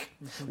attack.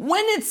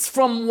 When it's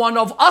from one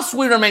of us,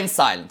 we remain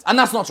silent. And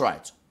that's not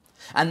right.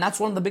 And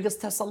that's one of the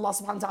biggest tests Allah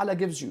subhanahu wa ta'ala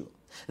gives you.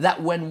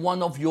 That when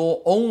one of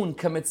your own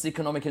commits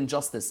economic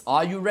injustice,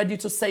 are you ready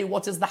to say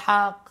what is the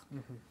haqq?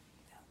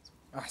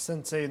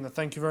 Ahsan Sayyidina,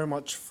 thank you very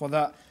much for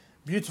that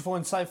beautiful,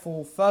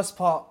 insightful first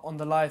part on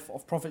the life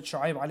of Prophet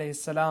Shu'aib alayhi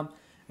salam.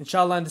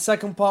 Inshallah, in the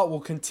second part, we'll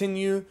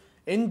continue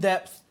in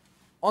depth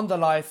on the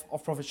life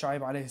of Prophet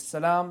Shu'aib alayhi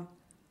salam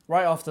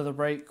right after the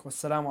break.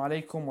 Wassalamu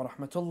alaikum wa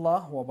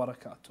rahmatullah wa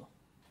barakatuh.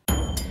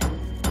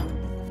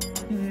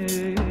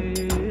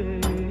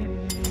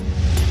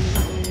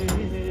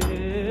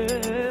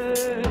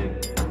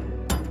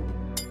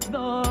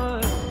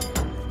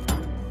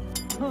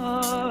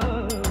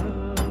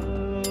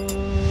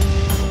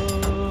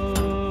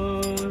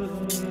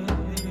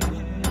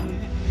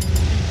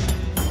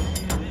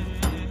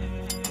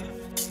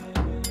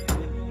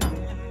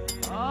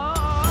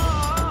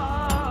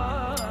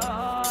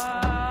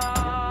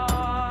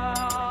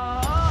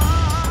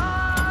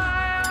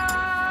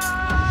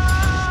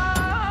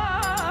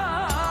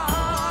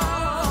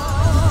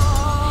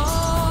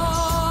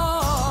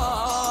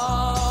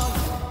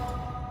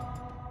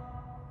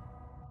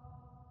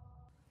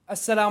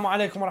 Assalamu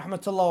alaikum wa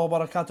rahmatullah wa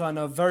barakatuh, and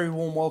a very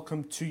warm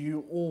welcome to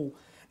you all.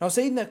 Now,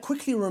 Sayyidina,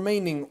 quickly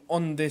remaining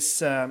on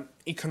this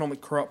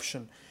economic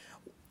corruption,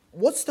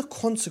 what's the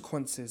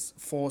consequences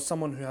for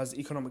someone who has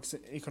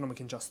economic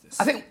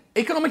injustice? I think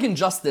economic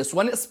injustice,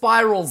 when it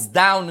spirals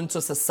down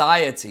into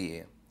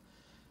society,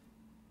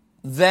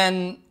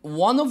 then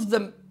one of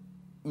the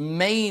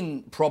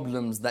main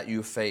problems that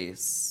you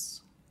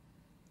face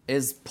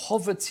is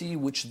poverty,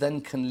 which then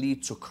can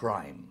lead to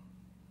crime.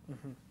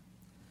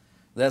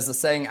 There's a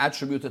saying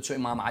attributed to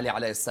Imam Ali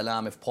alayhi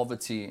salam, if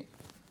poverty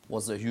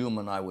was a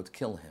human, I would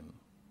kill him.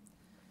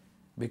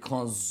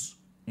 Because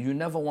you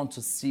never want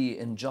to see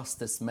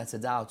injustice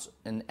meted out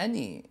in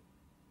any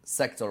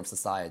sector of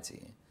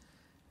society.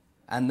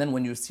 And then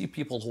when you see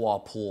people who are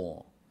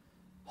poor,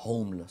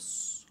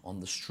 homeless,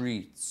 on the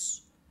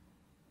streets,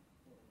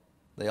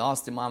 they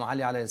asked Imam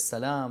Ali alayhi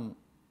salam,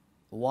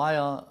 why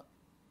are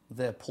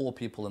there poor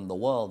people in the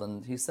world?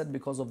 And he said,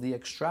 because of the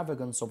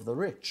extravagance of the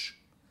rich.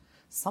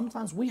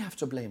 sometimes we have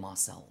to blame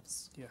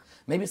ourselves. Yeah.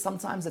 Maybe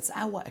sometimes it's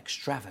our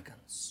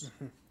extravagance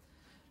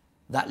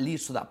that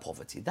leads to that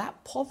poverty.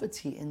 That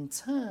poverty in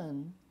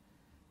turn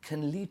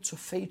can lead to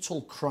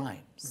fatal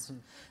crimes.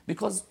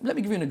 Because, let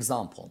me give you an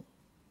example.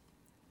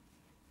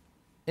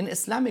 In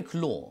Islamic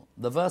law,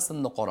 the verse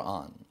in the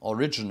Quran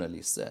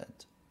originally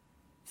said,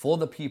 for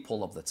the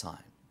people of the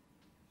time,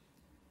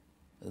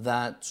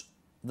 that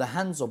the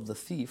hands of the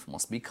thief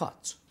must be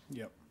cut.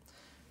 Yep.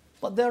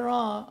 But there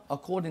are,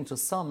 according to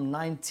some,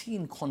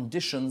 19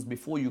 conditions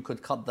before you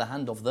could cut the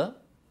hand of the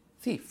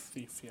thief.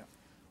 Thief, yeah.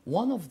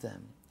 One of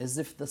them is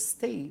if the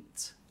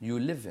state you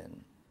live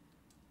in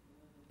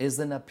is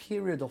in a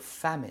period of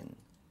famine,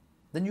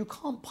 then you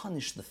can't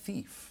punish the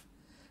thief.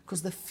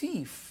 Because the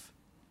thief,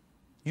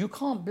 you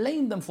can't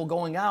blame them for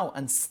going out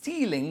and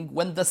stealing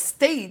when the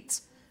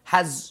state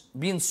has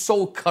been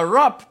so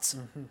corrupt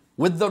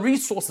with the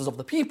resources of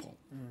the people.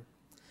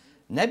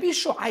 Nabi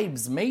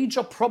Shu'aib's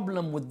major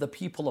problem with the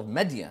people of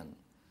Madian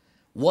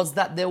was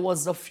that there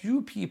was a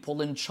few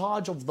people in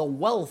charge of the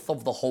wealth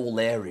of the whole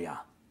area.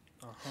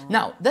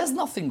 Now, there's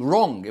nothing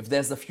wrong if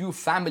there's a few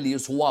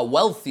families who are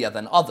wealthier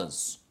than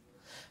others.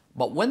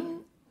 But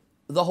when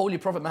the Holy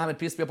Prophet Muhammad,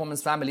 peace be upon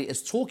his family,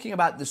 is talking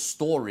about this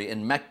story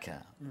in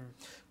Mecca,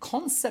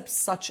 concepts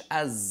such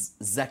as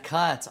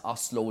zakat are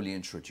slowly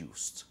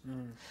introduced.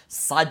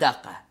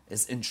 Sadaqah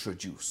is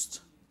introduced.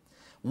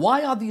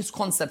 Why are these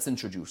concepts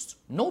introduced?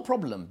 No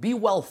problem, be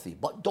wealthy,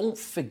 but don't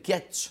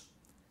forget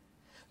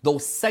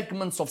those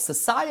segments of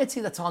society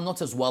that are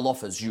not as well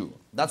off as you.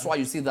 That's why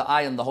you see the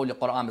ayah in the Holy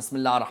Quran,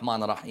 Bismillah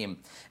ar-Rahman ar-Rahim.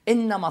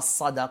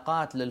 إِنَّمَا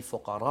الصَّدَقَاتِ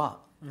لِلْفُقَرَاءِ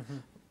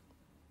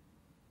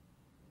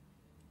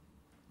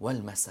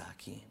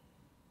وَالْمَسَاكِينَ.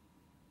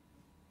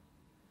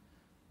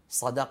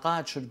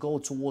 Sadaqat should go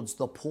towards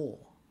the poor,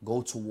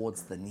 go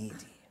towards the needy.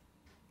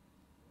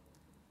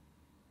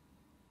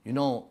 You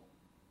know,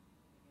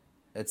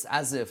 it's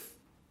as if,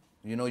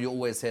 you know, you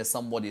always hear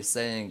somebody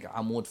saying,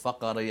 Amud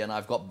Faqari, and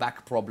I've got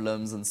back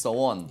problems and so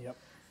on. Yep.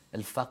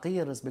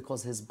 Al-Faqir is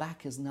because his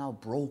back is now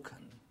broken.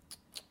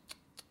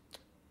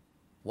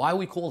 Why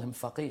we call him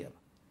Faqir?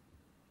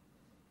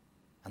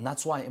 And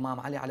that's why Imam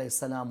Ali alayhi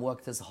salam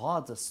worked his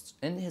hardest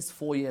in his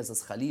 4 years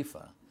as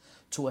Khalifa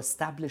to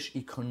establish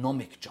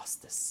economic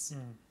justice.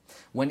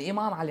 When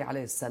Imam Ali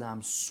alayhi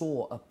salam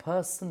saw a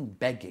person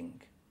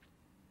begging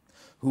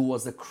who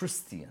was a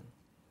Christian,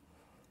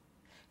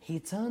 he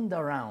turned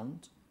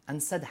around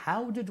and said,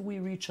 how did we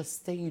reach a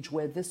stage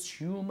where this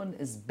human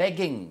is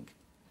begging?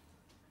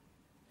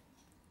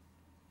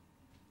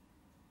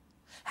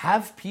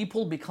 Have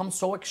people become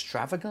so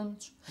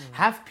extravagant?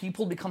 Have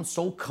people become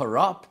so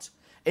corrupt?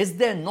 Is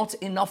there not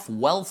enough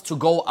wealth to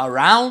go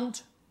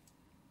around?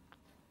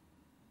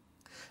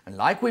 And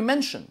like we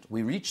mentioned,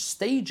 we reach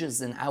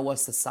stages in our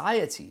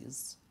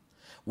societies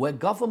where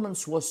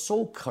governments were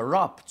so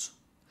corrupt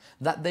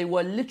that they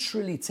were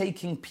literally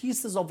taking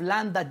pieces of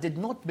land that did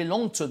not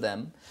belong to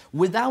them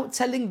without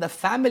telling the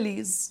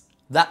families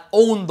that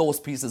own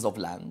those pieces of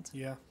land,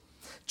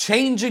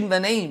 changing the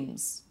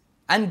names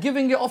and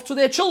giving it off to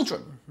their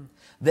children.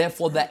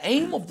 Therefore, the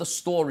aim of the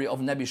story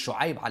of Nabi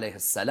Shu'aib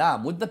alayhi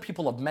salam with the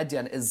people of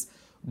Madian is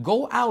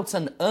go out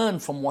and earn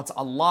from what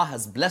Allah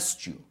has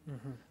blessed you,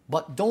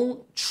 but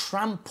don't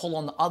trample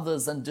on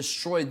others and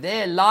destroy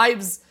their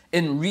lives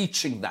in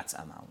reaching that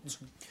amount.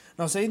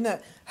 Now, saying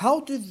that,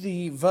 how did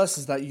the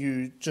verses that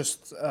you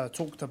just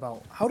talked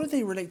about, how do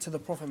they relate to the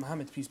Prophet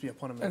Muhammad, peace be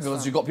upon him?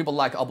 Because you got people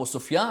like Abu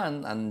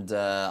Sufyan and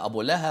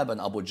Abu Lahab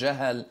and Abu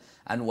Jahl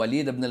and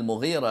Walid ibn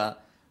al-Mughira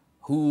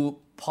who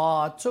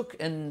partook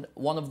in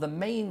one of the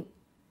main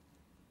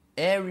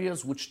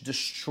areas which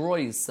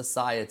destroys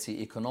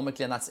society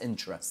economically, and that's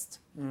interest.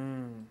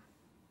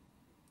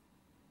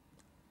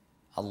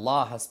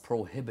 Allah has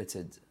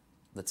prohibited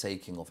the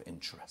taking of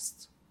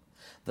interest.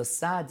 The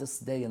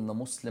saddest day in the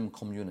Muslim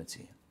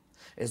community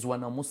is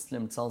when a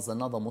Muslim tells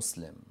another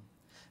Muslim,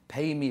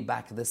 pay me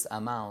back this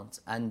amount,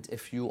 and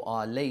if you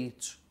are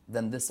late,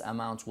 then this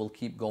amount will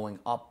keep going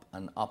up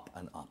and up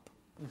and up.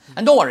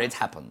 And don't worry, it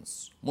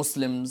happens.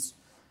 Muslims,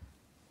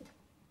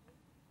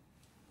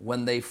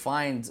 when they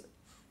find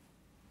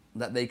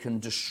that they can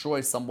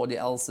destroy somebody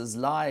else's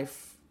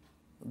life,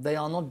 they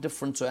are not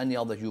different to any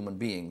other human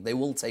being. They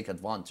will take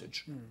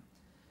advantage.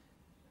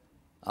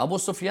 Abu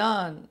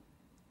Sufyan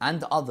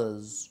and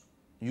others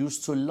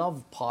used to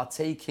love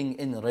partaking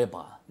in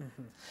riba.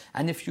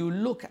 And if you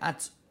look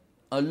at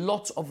a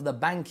lot of the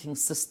banking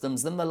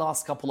systems in the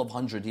last couple of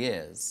 100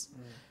 years,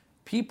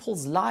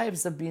 people's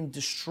lives have been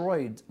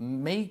destroyed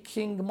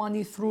making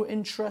money through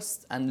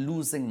interest and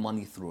losing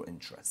money through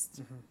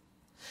interest.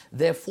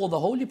 Therefore, the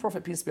Holy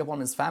Prophet, peace be upon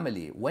his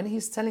family, when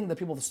he's telling the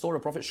people the story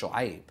of Prophet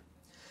Shu'aib,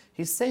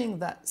 he's saying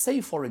that,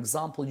 say for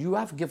example, you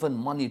have given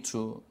money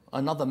to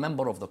another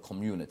member of the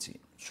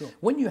community.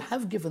 When you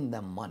have given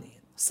them money,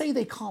 say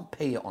they can't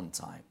pay it on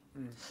time.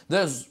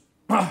 There's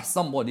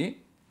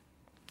somebody,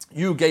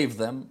 you gave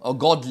them a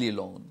godly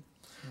loan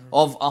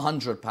of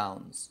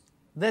 £100.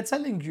 They're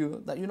telling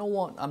you that, you know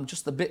what, I'm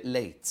just a bit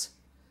late.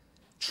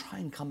 Try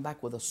and come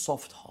back with a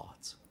soft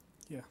heart.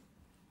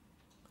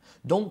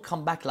 don't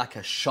come back like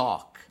a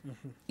shark.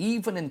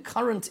 Even in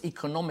current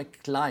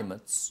economic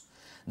climates,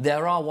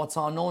 there are what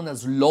are known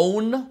as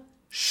loan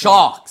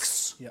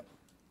sharks. Yep.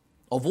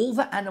 Of all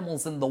the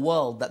animals in the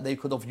world that they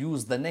could have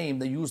used the name,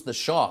 they used the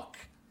shark.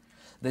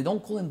 They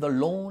don't call him the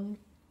lone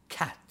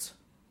cat.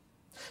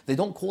 They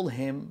don't call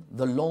him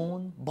the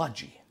lone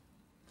budgie.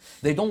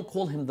 They don't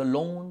call him the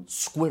lone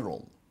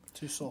squirrel.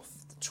 Too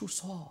soft. Too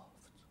soft.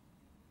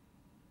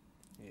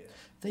 Yeah.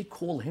 They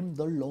call him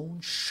the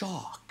lone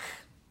shark.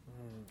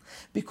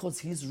 Because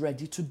he's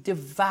ready to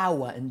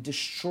devour and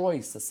destroy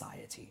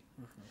society.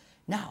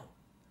 Now,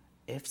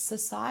 if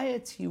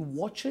society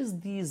watches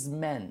these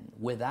men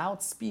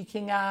without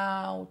speaking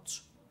out,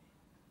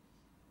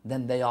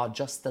 then they are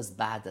just as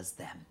bad as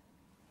them.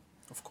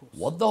 Of course.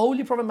 What the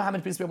Holy Prophet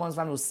Muhammad, peace be upon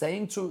him, was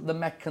saying to the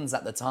Meccans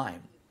at the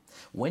time,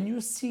 when you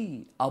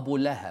see Abu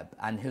Lahab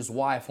and his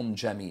wife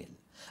Jamil,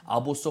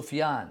 Abu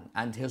Sufyan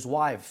and his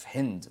wife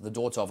Hind, the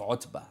daughter of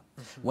Utbah,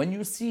 when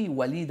you see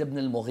Walid ibn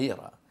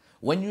al-Mughira,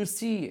 when you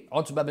see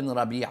Utbah bin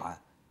Rabi'ah,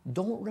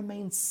 don't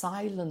remain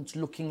silent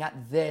looking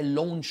at their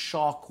lone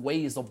shark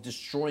ways of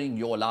destroying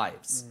your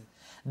lives.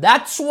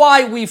 That's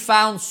why we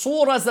found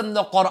surahs in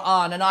the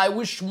Quran, and I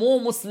wish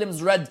more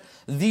Muslims read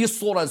these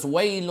surahs.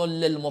 وَيْلٌ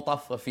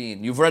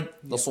لِلْمُطَفَّفِينَ. You've read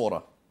the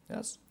surah?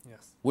 Yes?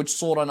 Yes. Which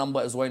surah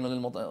number is وَيْلٌ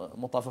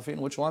لِلْمُطَفَّفِينَ?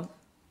 Which one?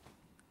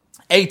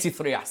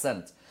 83,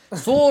 ahsant.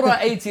 Surah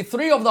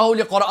 83 of the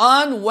Holy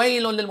Quran,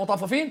 وَيْلٌ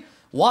لِلْمُطَفَّفِينَ.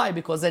 Why?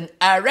 Because in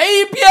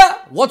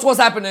Arabia, what was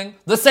happening?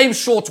 The same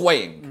short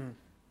weighing.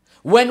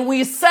 When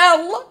we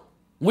sell,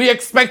 we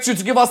expect you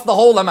to give us the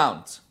whole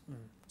amount.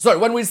 Sorry,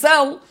 when we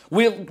sell,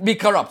 we'll be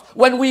corrupt.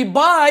 When we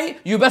buy,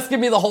 you best give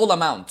me the whole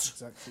amount.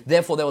 Exactly.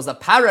 Therefore, there was a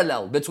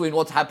parallel between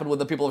what happened with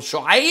the people of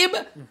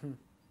Shu'aib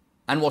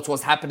and what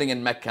was happening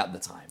in Mecca at the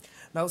time.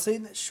 Now,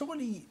 saying that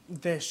surely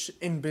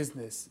in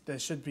business, there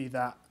should be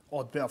that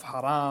odd bit of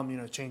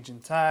haram,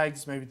 changing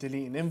tags, maybe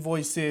deleting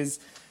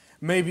invoices,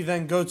 maybe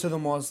then go to the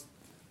mosque,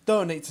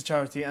 donate to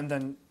charity, and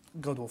then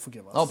God will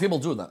forgive us. Oh, people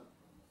do that.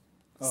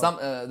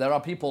 There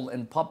are people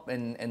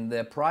in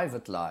their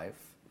private life,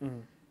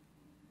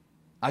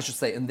 I should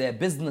say in their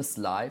business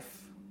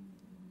life,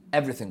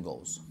 everything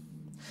goes.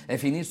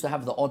 If he needs to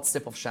have the odd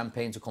sip of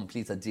champagne to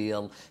complete a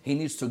deal, he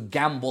needs to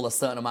gamble a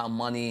certain amount of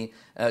money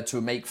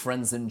to make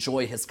friends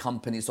enjoy his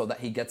company so that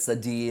he gets a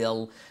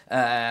deal.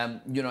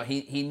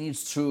 He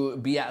needs to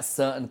be at a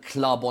certain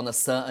club on a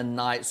certain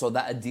night so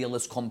that a deal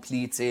is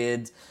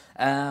completed.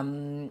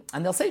 And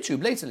they'll say to you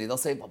blatantly, they'll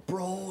say, but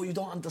bro, you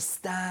don't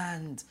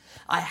understand.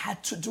 I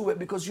had to do it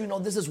because,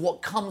 this is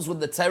what comes with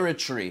the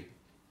territory.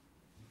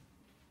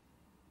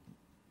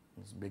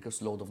 It's the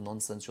biggest load of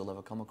nonsense you'll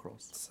ever come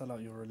across. Sell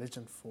out your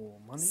religion for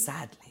money?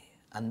 Sadly.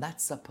 And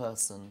that's a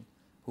person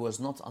who has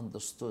not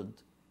understood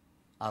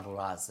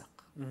Ar-Raziq.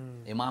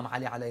 Imam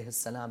Ali alayhi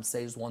salam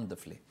says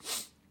wonderfully.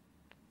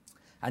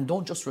 And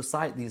don't just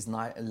recite these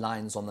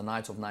lines on the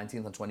night of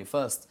 19th and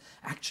 21st.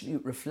 Actually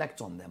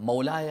reflect on them.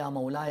 مولاي يا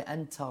مولاي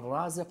أنت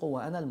الرازق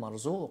وأنا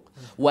المرزوق.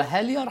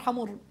 وهل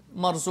يرحم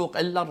المرزوق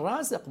إلا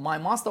الرازق. My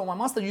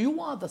master,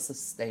 you are the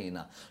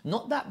sustainer.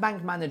 Not that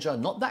bank manager,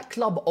 not that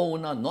club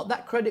owner, not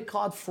that credit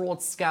card fraud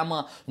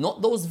scammer,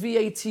 not those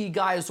VAT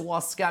guys who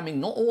are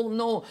scamming,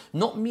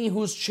 not me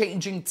who's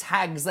changing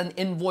tags and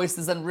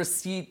invoices and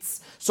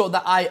receipts so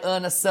that I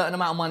earn a certain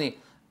amount of money.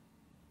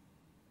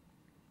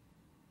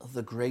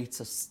 The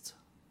greatest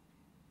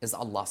is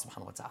Allah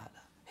subhanahu wa ta'ala.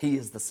 He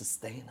is the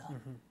sustainer.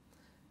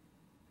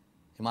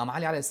 Imam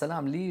Ali alayhi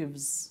salam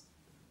leaves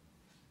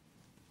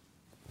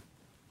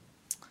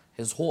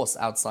his horse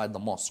outside the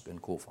mosque in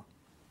Kufa.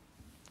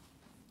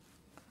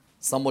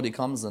 Somebody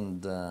comes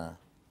and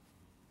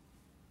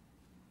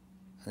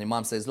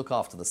Imam says, look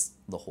after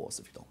the horse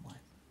if you don't mind.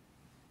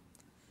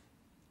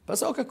 But I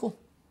say, okay, cool.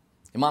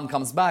 Imam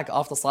comes back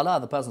after salah,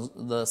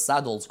 the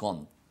saddle's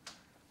gone.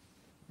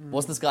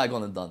 What's this guy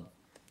gone and done?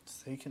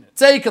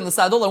 Taken the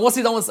saddle, and what's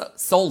he done with it?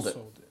 Sold it.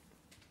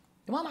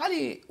 Imam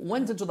Ali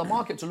went into the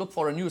market to look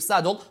for a new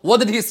saddle. What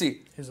did he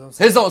see? His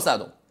own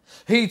saddle.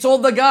 He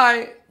told the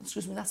guy,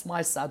 excuse me, that's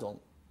my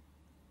saddle.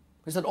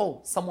 He said,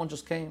 oh, someone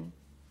just came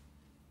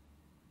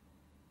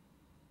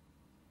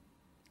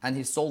and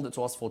he sold it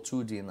to us for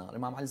 2 dinar.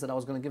 Imam Ali said, I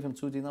was going to give him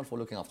 2 dinar for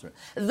looking after it.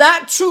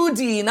 That 2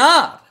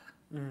 dinar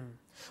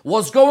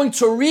was going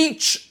to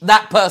reach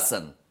that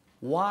person.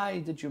 Why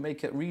did you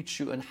make it reach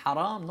you in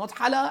haram, not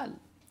halal?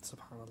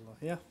 Subhanallah,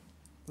 yeah.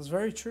 That's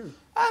very true.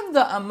 And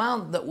the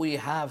amount that we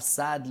have,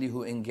 sadly,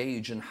 who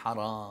engage in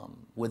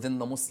haram within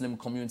the Muslim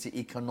community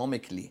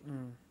economically,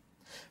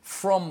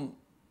 from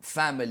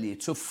family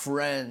to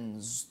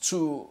friends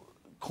to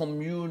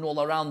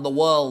communal around the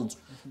world.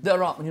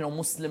 There are,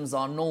 Muslims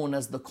are known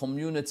as the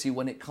community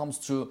when it comes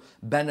to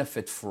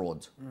benefit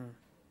fraud.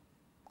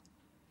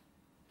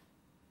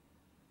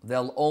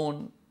 They'll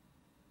own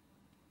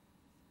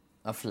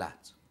a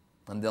flat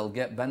and they'll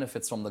get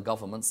benefits from the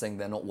government saying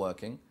they're not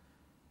working.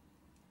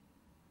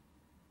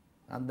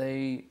 And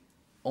they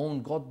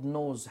own God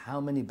knows how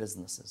many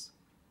businesses.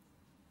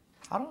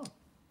 Haram.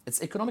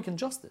 It's economic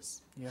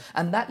injustice. Yeah.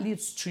 And that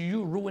leads to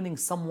you ruining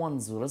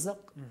someone's rizq.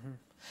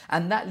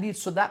 And that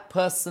leads to that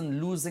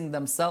person losing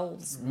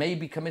themselves,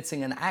 maybe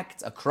committing an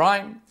act, a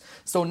crime.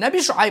 So Nabi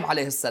Shu'aib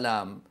alayhi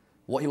salam,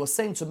 what he was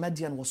saying to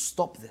Madian was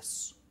stop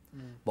this.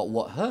 But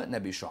what hurt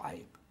Nabi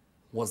Shu'aib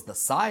was the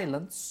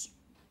silence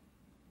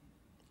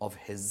of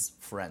his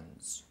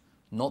friends,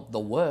 not the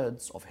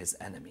words of his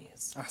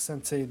enemies.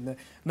 Ahsan Sayyidina.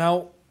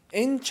 Now,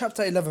 in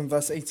chapter 11,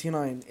 verse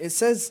 89, it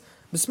says,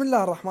 Bismillah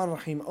ar-Rahman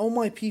ar-Rahim, O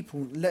my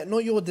people, let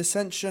not your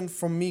dissension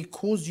from me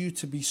cause you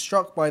to be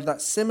struck by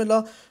that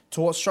similar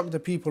to what struck the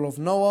people of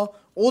Noah,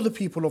 or the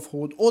people of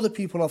Hud, or the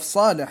people of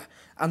Salih,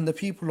 and the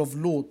people of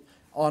Lut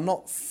are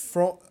not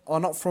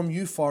from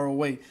you far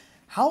away.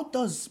 How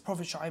does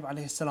Prophet Shu'aib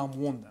alayhi salam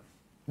warn them?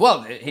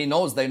 Well, they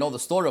know the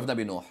story of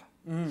Nabi Nuh.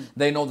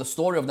 They know the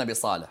story of Nabi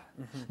Salih.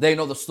 They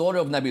know the story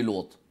of Nabi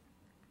Lut.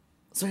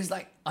 So he's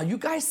like, are you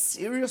guys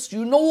serious?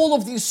 You know all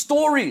of these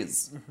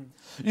stories.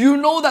 You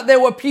know that there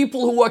were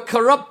people who were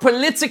corrupt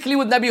politically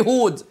with Nabi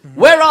Hud.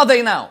 Where are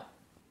they now?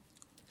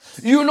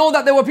 You know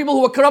that there were people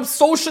who were corrupt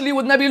socially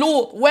with Nabi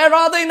Lut. Where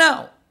are they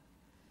now?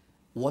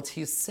 What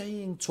he's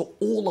saying to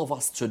all of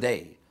us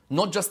today,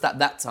 not just at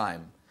that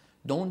time,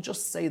 don't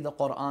just say the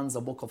Quran's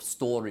a book of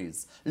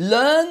stories.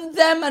 Learn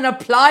them and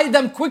apply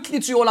them quickly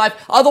to your life.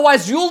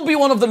 Otherwise, you'll be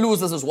one of the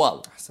losers as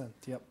well. Ahsan,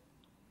 yep.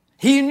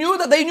 He knew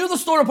that they knew the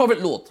story of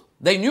Prophet Lut.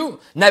 They knew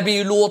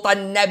Nabi Lut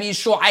and Nabi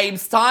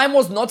Shu'aib's time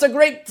was not a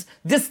great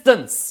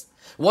distance.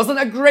 Wasn't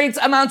a great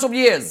amount of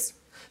years.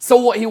 So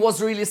what he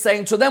was really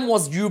saying to them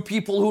was, you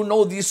people who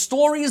know these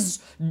stories,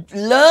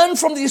 learn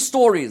from these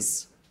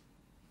stories.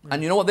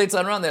 And you know what they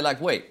turn around? They're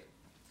like, wait,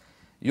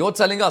 you're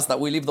telling us that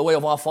we leave the way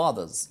of our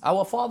fathers.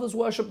 Our fathers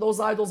worship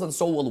those idols and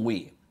so will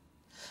we.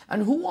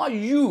 And who are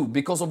you,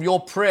 because of your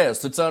prayers,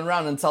 to turn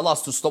around and tell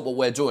us to stop what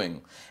we're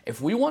doing?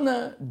 If we want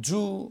to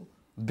do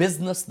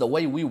business the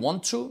way we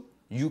want to,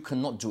 you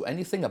cannot do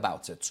anything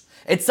about it.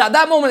 It's at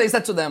that moment they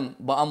said to them,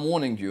 but I'm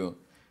warning you,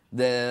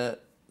 the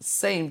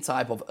same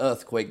type of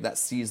earthquake that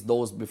sees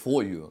those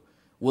before you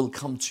will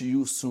come to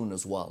you soon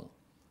as well.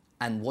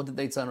 And what did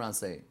they turn around and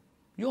say?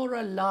 You're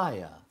a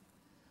liar.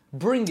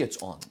 Bring it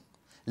on.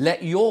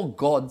 Let your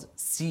God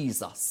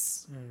seize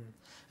us.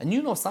 And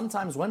you know,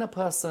 sometimes when a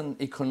person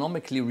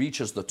economically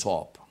reaches the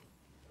top,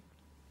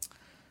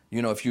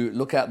 you know, if you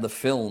look at the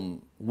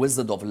film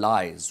Wizard of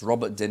Lies,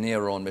 Robert De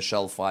Niro and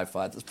Michelle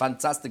Pfeiffer, it's a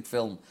fantastic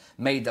film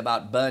made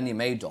about Bernie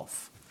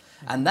Madoff.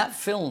 And that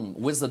film,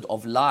 Wizard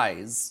of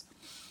Lies,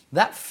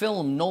 that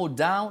film, no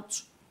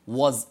doubt,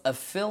 was a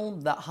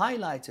film that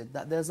highlighted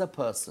that there's a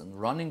person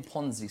running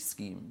Ponzi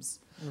schemes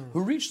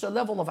who reached a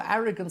level of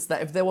arrogance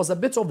that if there was a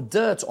bit of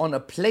dirt on a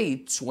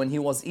plate when he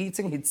was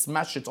eating, he'd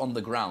smash it on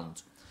the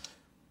ground.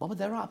 But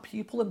there are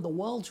people in the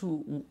world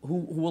who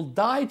will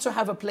die to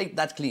have a plate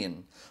that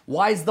clean.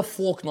 Why is the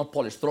fork not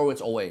polished? Throw it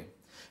away.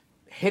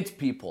 Hit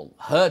people,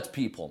 hurt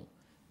people.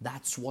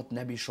 That's what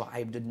Nabi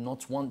Shu'aib did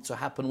not want to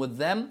happen with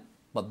them,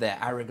 but their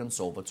arrogance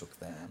overtook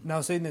them. Now,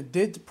 Sayyidina,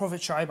 did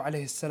Prophet Shu'aib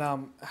alayhi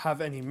salam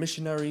have any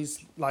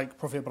missionaries like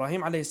Prophet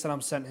Ibrahim alayhi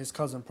salam sent his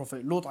cousin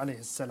Prophet Lut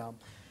alayhi salam?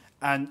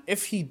 And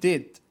if he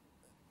did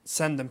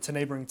send them to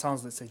neighboring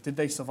towns, let's say, did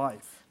they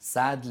survive?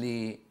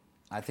 Sadly,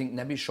 I think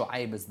Nabi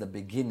Shu'aib is the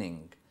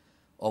beginning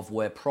of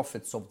where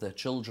prophets of the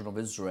children of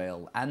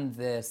Israel and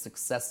their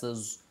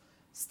successors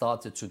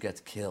started to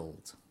get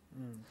killed.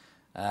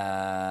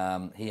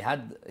 He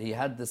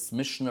had this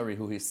missionary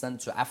who he sent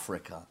to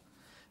Africa.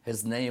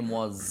 His name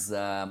was,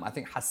 I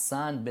think,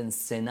 Hassan bin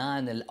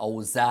Sinan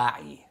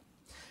al-Awza'i.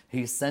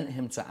 He sent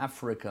him to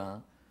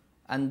Africa.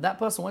 And that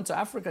person went to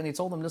Africa and he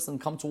told them, listen,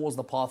 come towards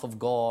the path of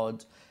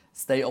God.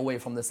 Stay away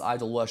from this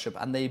idol worship.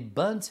 And they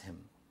burnt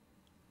him.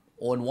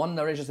 Or in one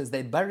narration says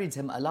they buried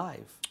him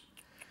alive.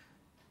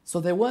 So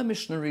there were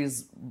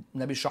missionaries.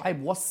 Nabi Shu'aib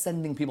was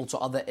sending people to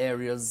other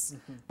areas,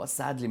 but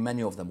sadly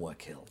many of them were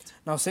killed.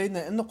 Now,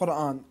 Sayyidina, in the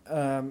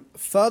Quran,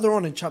 further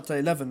on in chapter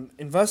 11,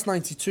 in verse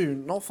 92,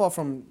 not far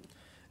from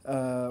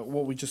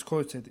what we just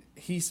quoted,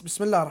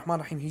 Bismillah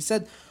ar-Rahman ar-Rahim, he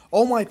said,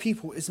 O my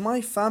people, is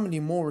my family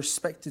more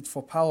respected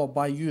for power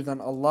by you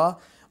than Allah,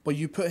 but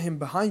you put him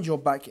behind your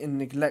back in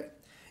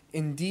neglect?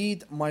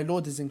 Indeed, my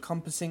Lord is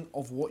encompassing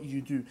of what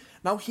you do.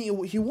 Now, he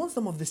warns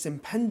them of this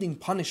impending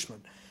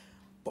punishment.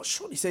 But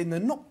surely saying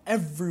that not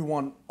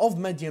everyone of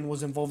Midian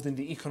was involved in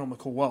the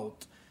economical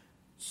world.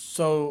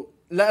 So,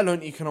 let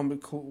alone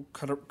economical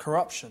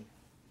corruption.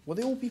 Will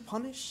they all be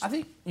punished? I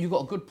think you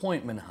got a good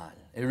point, Minhal.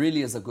 It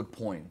really is a good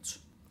point.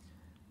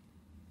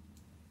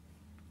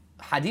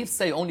 Hadiths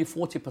say only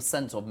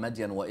 40% of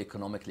Midian were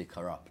economically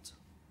corrupt.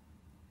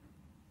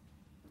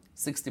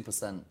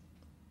 60%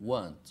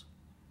 weren't.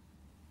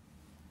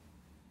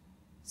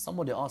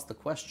 Somebody asked the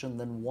question,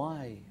 then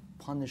why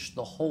punish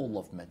the whole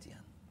of Midian?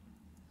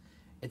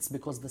 It's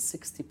because the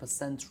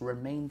 60%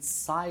 remained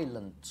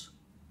silent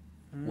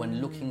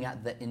when looking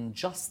at the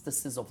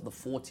injustices of the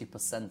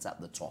 40% at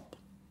the top.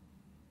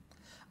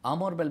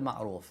 Amr bil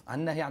ma'ruf,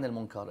 an-nahy anil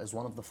munkar is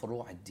one of the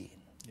furu' ad-din.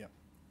 Yeah.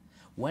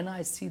 When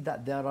I see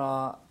that there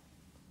are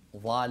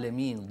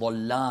ظالمين,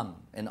 ظلام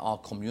in our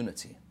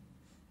community,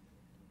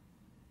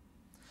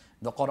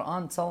 the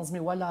Quran tells me,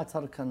 وَلَا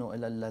تَرْكَنُوا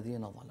إِلَى الَّذِينَ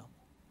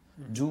ظَلَمُوا.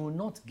 Do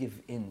not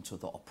give in to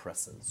the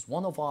oppressors.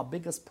 One of our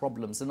biggest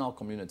problems in our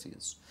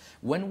communities,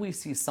 when we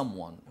see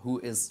someone who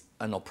is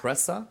an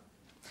oppressor,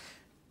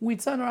 we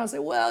turn around and say,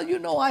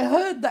 well, I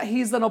heard that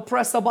he's an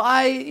oppressor, but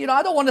I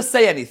don't want to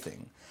say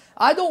anything.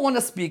 I don't want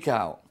to speak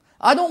out.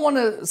 I don't want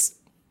to...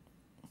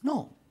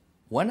 No.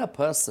 When a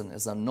person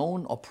is a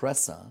known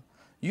oppressor,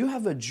 you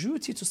have a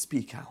duty to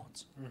speak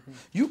out.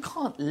 You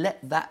can't let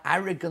that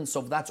arrogance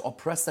of that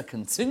oppressor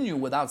continue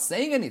without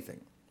saying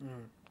anything.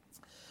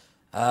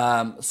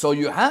 So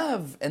you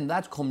have in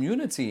that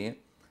community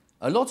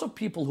a lot of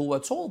people who were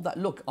told that,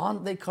 look,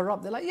 aren't they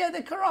corrupt? They're like, yeah,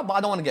 they're corrupt, but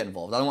I don't want to get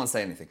involved. I don't want to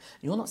say anything.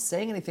 You're not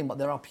saying anything, but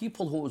there are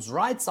people whose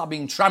rights are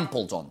being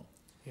trampled on.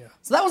 Yeah.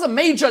 So that was a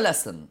major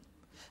lesson.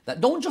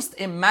 That don't just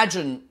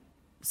imagine,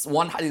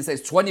 one hadith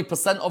says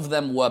 20% of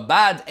them were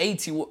bad,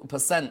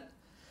 80%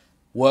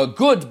 were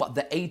good, but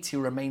the 80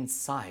 remained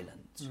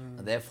silent.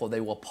 And therefore they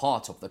were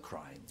part of the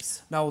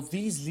crimes. Now,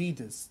 these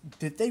leaders,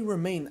 did they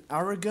remain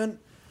arrogant?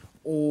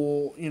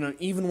 Or,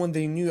 even when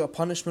they knew a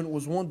punishment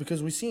was warned?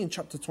 Because we see in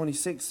chapter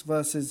 26,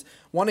 verses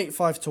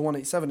 185 to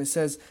 187, it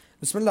says,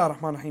 Bismillah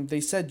ar-Rahman ar-Rahim,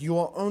 they said, you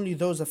are only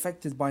those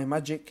affected by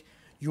magic.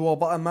 You are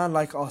but a man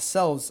like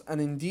ourselves, and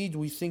indeed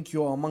we think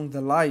you are among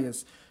the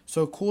liars.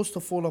 So cause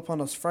to fall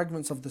upon us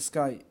fragments of the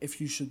sky,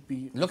 if you should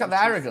be... Look at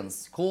the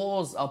arrogance.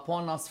 Cause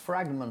upon us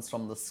fragments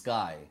from the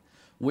sky.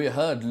 We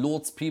heard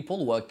Lot's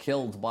people were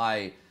killed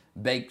by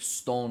baked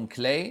stone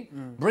clay.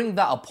 Bring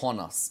that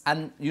upon us.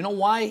 And you know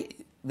why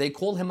they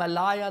call him a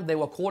liar? They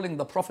were calling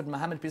the Prophet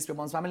Muhammad, peace be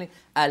upon his family,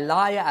 a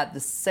liar at the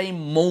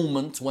same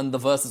moment when the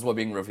verses were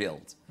being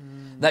revealed.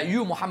 That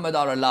you, Muhammad,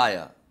 are a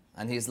liar.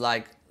 And he's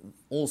like,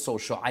 also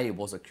Shu'aib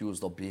was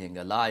accused of being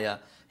a liar.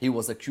 He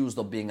was accused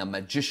of being a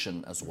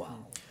magician as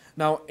well.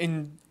 Now,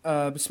 in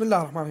Bismillah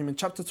ar-Rahman ar-Rahim, in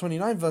chapter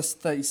 29, verse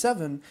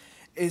 37,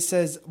 it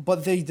says,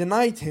 but they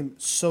denied him,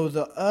 so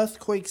the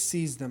earthquake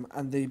seized them,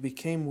 and they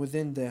became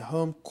within their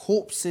home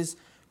corpses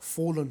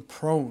fallen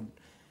prone.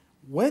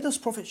 Where does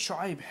Prophet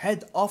Shu'aib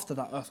head after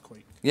that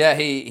earthquake? Yeah,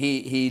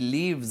 he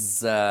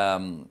leaves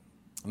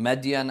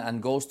Madian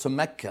and goes to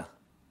Mecca.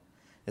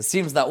 It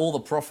seems that all the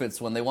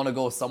prophets, when they want to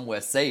go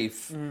somewhere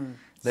safe,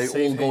 they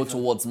all go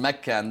towards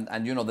Mecca.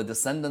 And the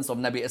descendants of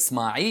Nabi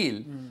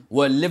Ismail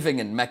were living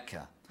in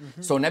Mecca.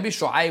 So Nabi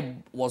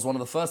Shu'aib was one of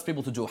the first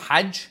people to do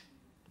Hajj.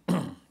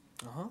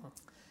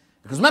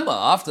 Because remember,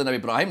 after Nabi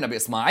Ibrahim, Nabi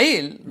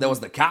Ismail, there was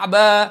the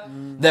Kaaba,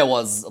 there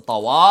was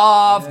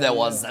Tawaf, there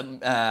was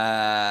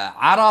Arafah,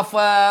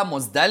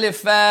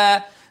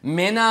 Muzdalifah,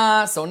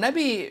 Mina. So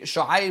Nabi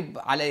Shu'aib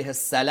alayhi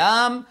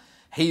salam,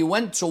 he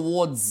went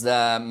towards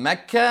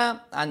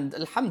Mecca, and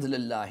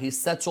alhamdulillah, he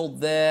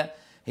settled there.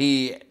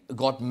 He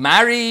got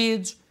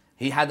married,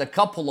 he had a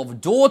couple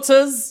of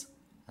daughters,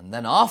 and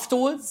then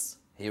afterwards,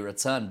 he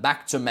returned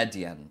back to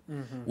Madian.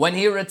 When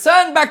he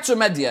returned back to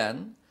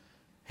Madian,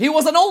 he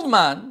was an old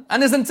man,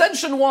 and his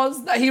intention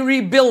was that he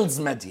rebuilds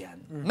Madian.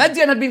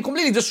 Madian had been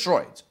completely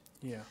destroyed.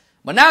 Yeah.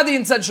 But now the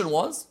intention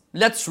was,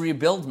 let's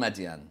rebuild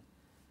Madian.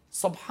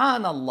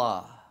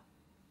 Subhanallah,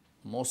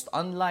 most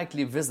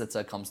unlikely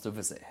visitor comes to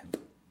visit him.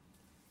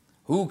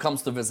 Who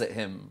comes to visit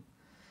him?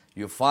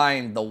 You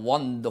find the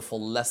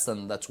wonderful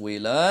lesson that we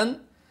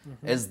learn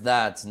is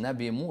that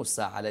Nabi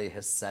Musa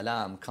alayhi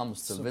salam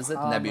comes to visit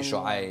Nabi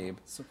Shu'aib.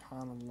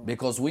 Subhanallah.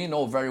 Because we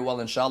know very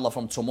well, inshallah,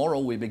 from tomorrow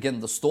we begin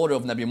the story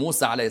of Nabi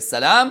Musa alayhi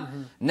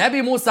salam.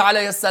 Nabi Musa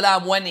alayhi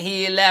salam, when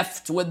he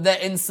left with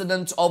the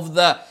incident of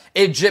the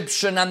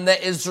Egyptian and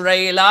the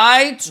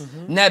Israelite,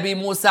 Nabi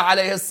Musa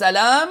alayhi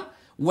salam,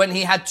 when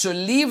he had to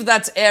leave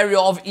that area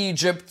of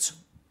Egypt,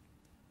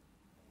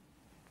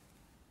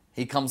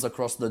 he comes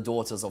across the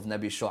daughters of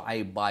Nabi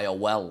Shu'aib by a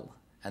well,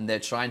 and they're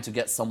trying to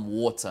get some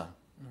water.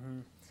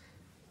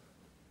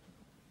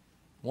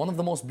 One of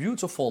the most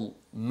beautiful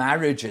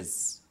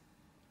marriages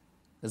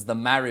is the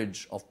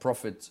marriage of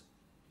Prophet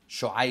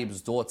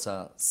Shu'aib's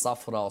daughter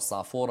Safra or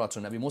Safura to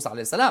Nabi Musa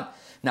alayhi salam.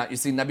 Now you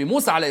see Nabi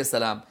Musa alayhi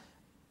salam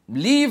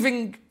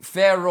leaving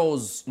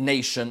Pharaoh's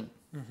nation,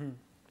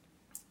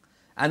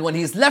 and when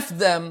he's left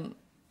them,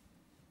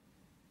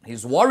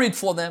 he's worried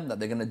for them that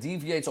they're going to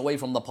deviate away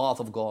from the path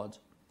of God.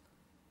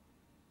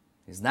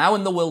 He's now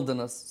in the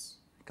wilderness,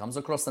 he comes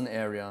across an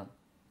area,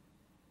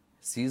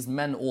 sees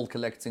men all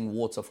collecting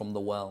water from the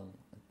well,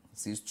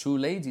 sees two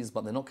ladies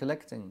but they're not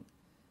collecting,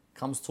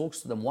 comes, talks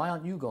to them, why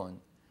aren't you going?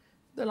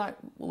 They're like,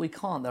 well, we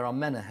can't, there are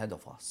men ahead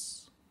of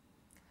us.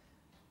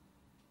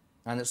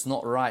 And it's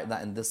not right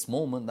that in this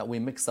moment that we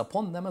mix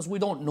upon them as we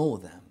don't know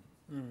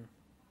them.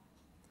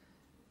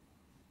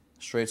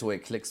 Straight away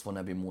it clicks for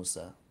Nabi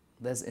Musa.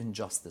 There's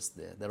injustice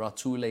there. There are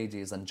two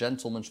ladies, and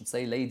gentlemen should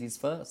say ladies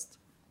first.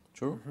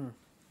 True?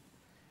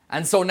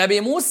 And so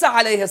Nabi Musa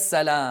alayhi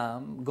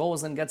salam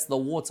goes and gets the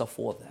water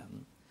for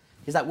them.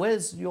 He's like,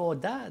 where's your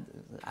dad?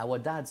 Our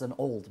dad's an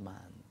old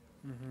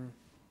man.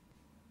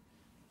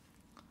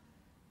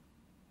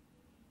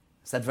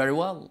 Said, very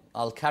well,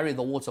 I'll carry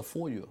the water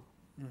for you.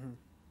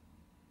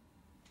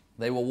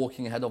 They were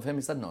walking ahead of him.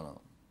 He said,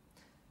 no.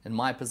 In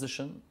my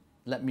position,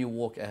 let me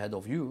walk ahead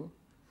of you.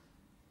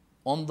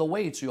 on the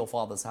way to your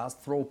father's house,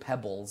 throw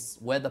pebbles.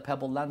 Where the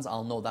pebble lands,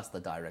 I'll know that's the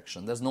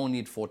direction. There's no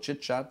need for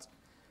chit-chat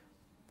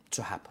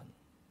to happen.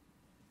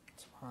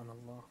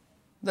 Subhanallah.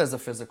 There's a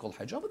physical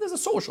hijab, but there's a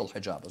social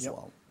hijab as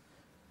well.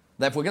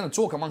 That if we're going to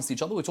talk amongst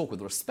each other, we talk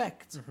with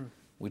respect.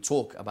 We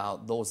talk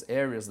about those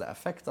areas that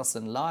affect us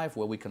in life,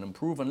 where we can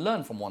improve and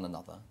learn from one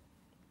another.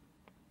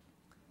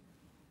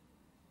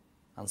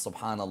 And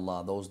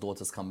subhanallah, those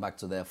daughters come back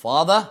to their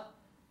father,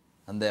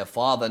 and their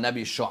father,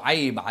 Nabi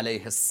Shu'aib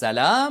alayhi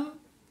salam,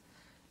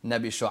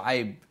 Nabi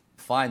Shu'aib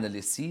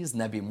finally sees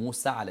Nabi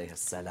Musa alayhi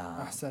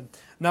salam. Ahsan.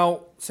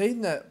 Now,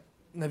 saying that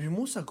Nabi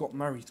Musa got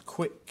married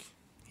quick,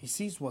 he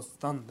sees what's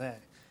done there.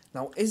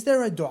 Now, is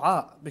there a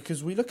dua?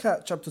 Because we look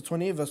at chapter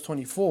 28, verse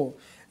 24.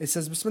 It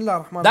says, Bismillah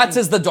ar-Rahman That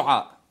is the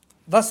dua.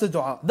 That's the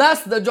dua.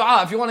 That's the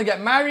dua. If you want to get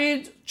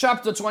married,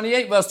 chapter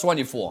 28, verse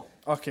 24.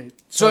 Okay.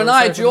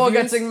 Tonight so you're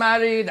getting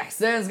married,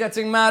 Hussain's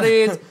getting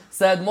married,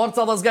 Said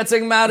Murtada's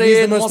getting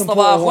married, Mustafa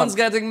Akhund's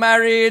getting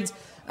married,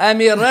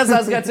 Amir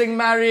Reza's getting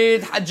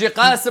married, Haji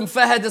Qasim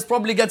Fahad is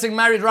probably getting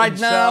married right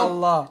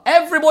Inshallah. now.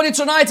 Everybody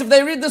tonight, if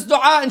they read this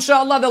dua,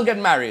 inshallah, they'll get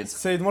married.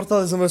 Sayyid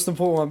Murtada is the most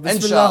important one.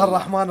 Bismillah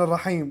ar-Rahman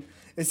ar-Rahim.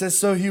 It says,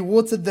 so he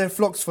watered their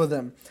flocks for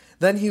them.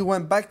 Then he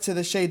went back to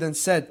the shade and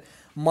said,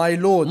 my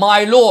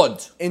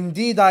Lord,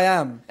 indeed I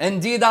am.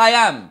 Indeed I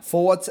am.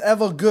 For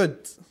whatever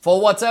good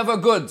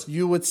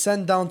You would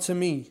send down to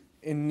me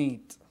in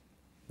need.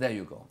 There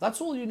you go.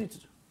 That's all you need to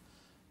do.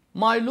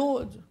 My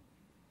Lord,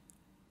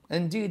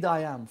 indeed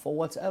I am. For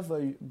whatever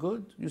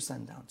good you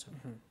send down to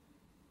me.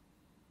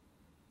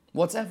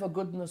 Whatever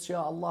goodness,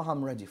 Ya Allah,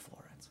 I'm ready for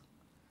it.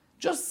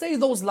 Just say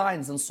those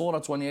lines in Surah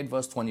 28,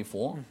 verse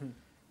 24,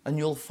 and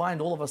you'll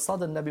find all of a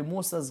sudden Nabi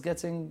Musa is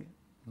getting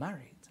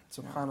married.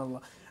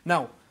 Subhanallah.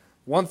 Now,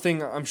 one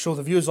thing I'm sure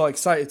the viewers are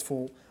excited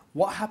for,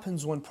 what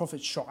happens when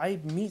Prophet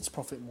Shu'aib meets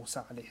Prophet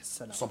Musa alayhi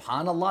salam?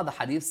 Subhanallah, the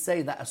hadith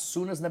say that as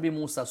soon as Nabi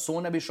Musa saw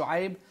Nabi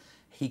Shu'aib,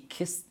 he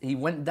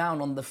went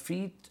down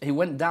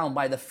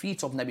by the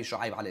feet of Nabi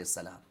Shu'aib alayhi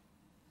salam.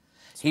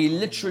 He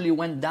literally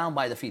went down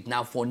by the feet.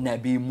 Now for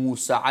Nabi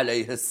Musa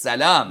alayhi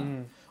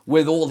salam,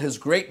 with all his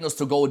greatness,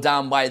 to go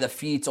down by the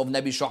feet of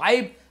Nabi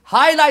Shu'aib,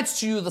 highlights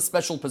to you the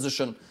special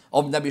position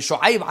of Nabi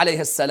Shu'aib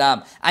alayhi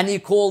salam. And he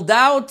called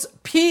out,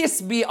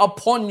 peace be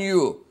upon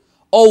you,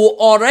 O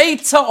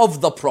orator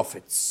of the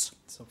prophets.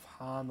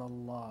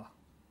 Subhanallah.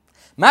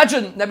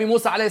 Imagine Nabi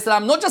Musa alayhi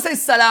salam not just say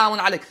Salamun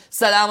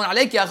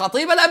alayk ya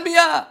khatib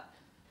al-anbiya.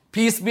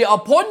 Peace be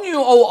upon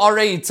you, O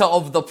orator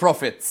of the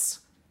prophets.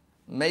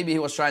 Maybe he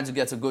was trying to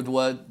get a good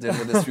word in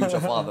with his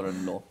future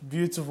father-in-law.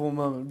 Beautiful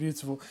moment,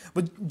 beautiful.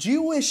 But do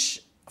you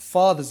wish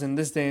fathers in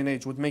this day and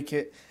age would make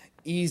it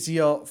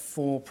easier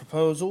for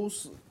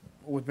proposals?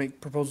 Would make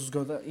proposals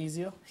go that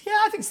easier?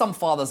 Yeah, I think some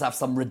fathers have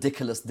some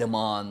ridiculous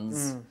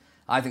demands.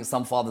 I think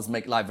some fathers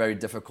make life very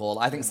difficult.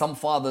 I think some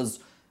fathers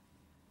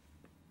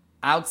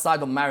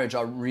outside of marriage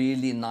are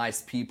really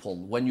nice people.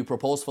 When you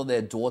propose for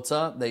their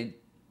daughter, they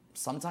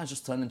sometimes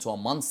just turn into a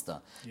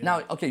monster. Yeah.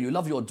 Now, okay, you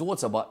love your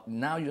daughter, but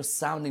now you're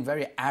sounding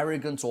very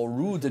arrogant or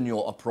rude in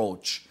your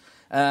approach.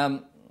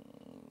 Nabi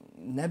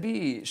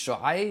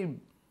Shu'aib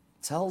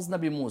tells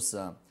Nabi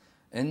Musa,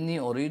 إني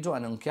أريد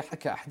أن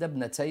أنكحك إحدى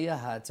ابنتي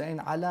هاتين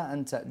على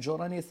أن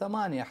تأجرني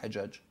 8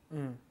 حجج.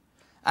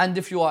 And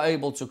if you are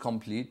able to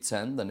complete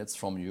 10, then it's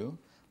from you.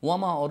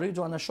 وما أريد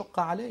أن أشق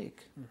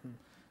عليك.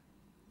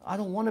 I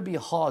don't want to be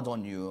hard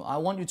on you. I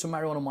want you to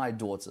marry one of my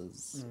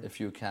daughters,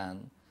 if you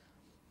can.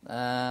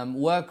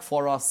 Work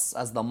for us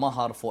as the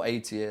mahar for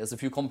 8 years.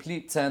 If you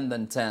complete 10,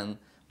 then 10.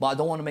 But I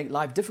don't want to make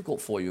life difficult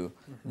for you.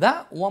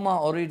 That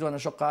وما أريد أن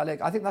أشق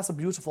عليك, I think that's a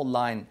beautiful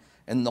line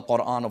in the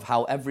Quran of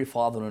how every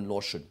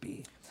father-in-law should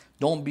be.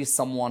 Don't be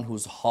someone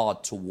who's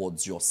hard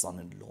towards your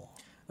son-in-law.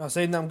 Now,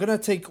 Sayyidina, I'm going to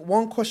take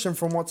one question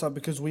from WhatsApp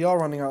because we are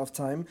running out of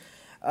time.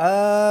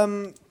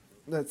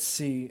 Let's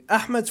see.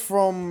 Ahmed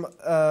from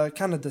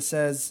Canada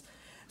says,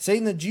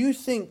 Sayyidina, do you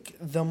think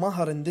the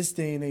mahar in this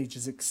day and age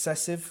is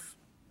excessive?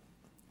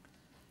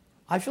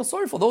 I feel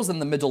sorry for those in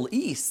the Middle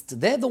East.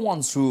 They're the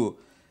ones who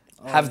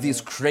have these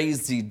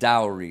crazy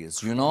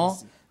dowries, you know?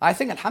 I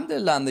think,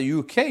 alhamdulillah, in the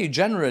UK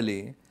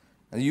generally,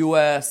 the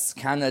US,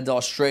 Canada,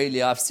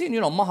 Australia, I've seen,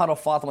 mahar of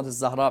Fatima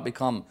al-Zahra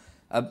become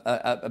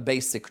a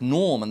basic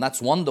norm, and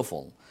that's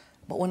wonderful.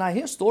 But when I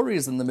hear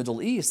stories in the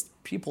Middle East,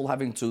 people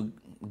having to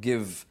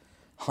give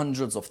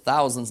hundreds of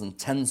thousands and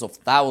tens of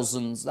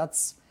thousands,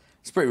 it's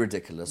pretty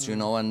ridiculous,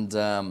 and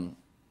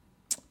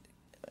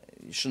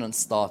you shouldn't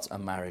start a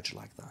marriage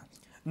like that.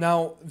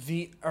 Now,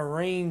 the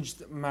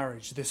arranged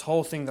marriage, this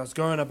whole thing that's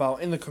going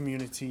about in the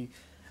community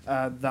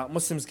that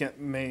Muslims get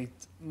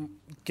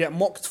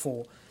mocked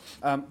for.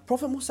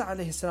 Prophet Musa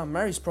alayhi salam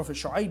marries Prophet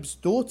Shu'aib's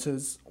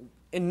daughters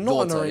in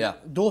not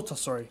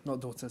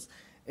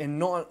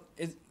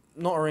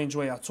arranged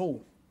way at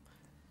all.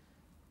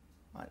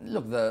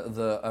 Look,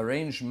 the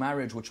arranged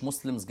marriage which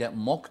Muslims get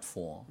mocked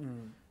for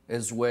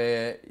is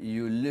where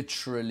you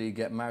literally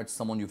get married to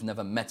someone you've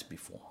never met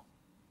before.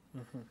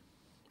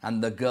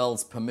 And the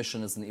girl's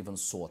permission isn't even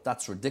sought.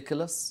 That's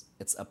ridiculous,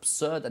 it's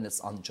absurd, and it's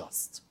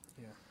unjust.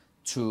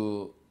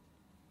 To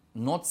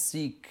not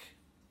seek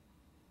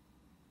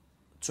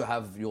to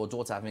have your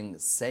daughter having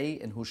say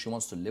in who she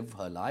wants to live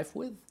her life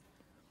with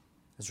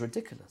is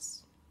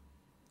ridiculous.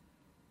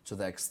 To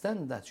the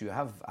extent that you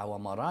have our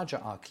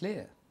maraja are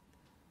clear.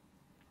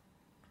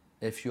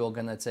 If you're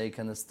going to take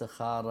an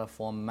istikhara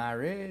for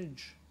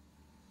marriage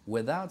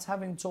without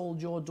having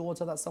told your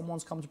daughter that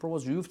someone's come to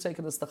propose, you've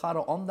taken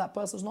istikhara on that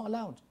person, is not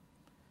allowed.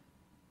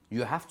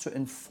 You have to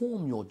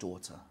inform your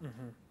daughter.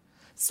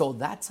 So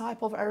that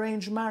type of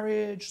arranged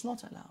marriage is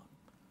not allowed.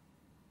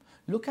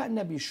 Look at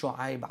Nabi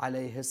Shu'aib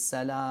alayhi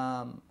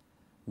salam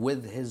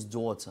with his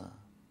daughter.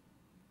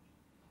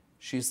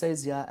 She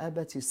says, Ya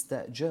abati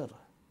istajir.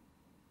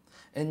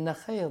 Inna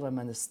khayra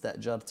man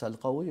istajarta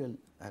al-qawiy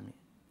al-amin.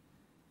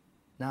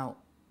 Now,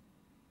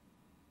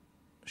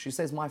 she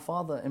says, my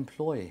father,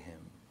 employ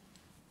him.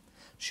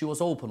 She was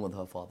open with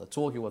her father,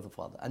 talking with her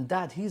father. And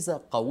Dad, he's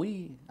a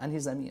qawi and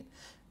he's amin.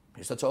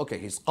 He said to her, okay,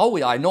 he's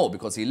qawi, I know,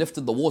 because he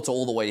lifted the water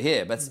all the way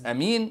here. But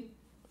amin,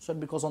 said,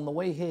 because on the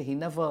way here, he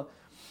never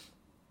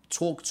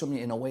talked to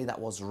me in a way that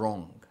was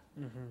wrong,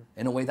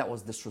 in a way that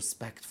was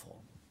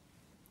disrespectful.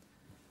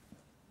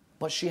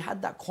 But she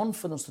had that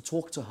confidence to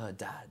talk to her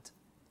dad.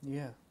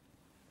 Yeah.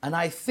 And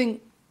I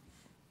think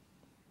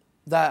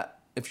that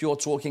if you're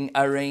talking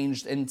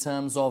arranged in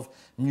terms of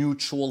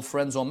mutual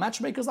friends or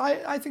matchmakers,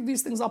 I think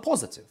these things are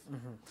positive.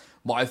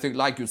 But I think,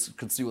 like you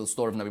could see with the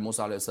story of Nabi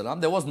Musa alayhi salam,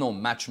 there was no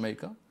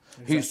matchmaker.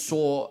 Exactly. He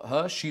saw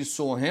her, she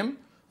saw him,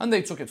 and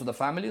they took it to the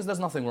families. There's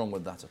nothing wrong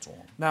with that at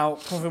all. Now,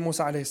 Prophet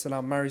Musa alayhi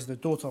salam marries the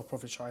daughter of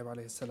Prophet Shu'aib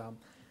alayhi salam.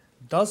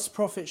 Does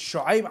Prophet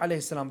Shu'aib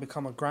alayhi salam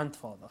become a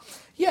grandfather?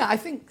 Yeah, I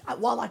think,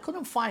 while I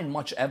couldn't find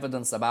much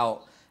evidence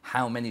about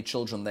how many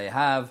children they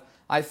have,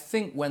 I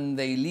think when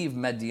they leave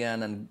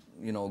Madian and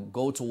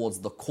go towards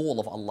the call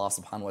of Allah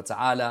subhanahu wa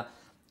ta'ala,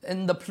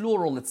 in the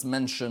plural it's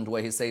mentioned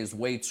where he says,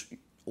 wait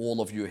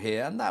all of you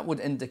here, and that would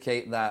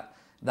indicate that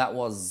that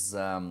was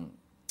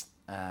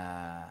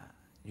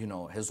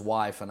his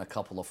wife and a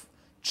couple of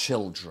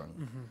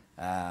children.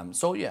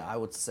 So yeah, I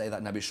would say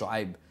that Nabi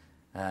Shu'aib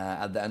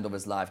at the end of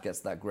his life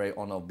gets that great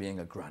honor of being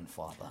a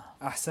grandfather.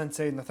 Ahsan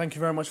Sayyidina, thank you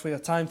very much for your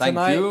time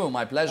tonight. Thank you,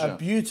 my pleasure. A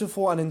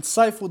beautiful and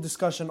insightful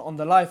discussion on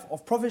the life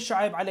of Prophet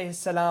Shu'aib alayhi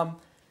salam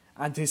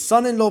and his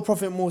son-in-law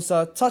Prophet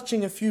Musa,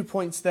 touching a few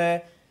points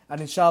there,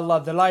 and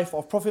inshallah the life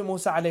of Prophet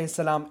Musa alayhi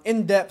salam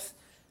in depth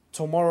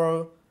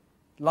tomorrow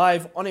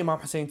live on Imam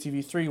Hussein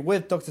TV3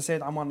 with Dr.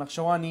 Sayyid Ammar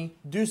Naqshawani.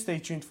 Do stay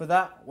tuned for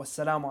that.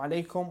 Wassalamu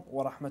alaikum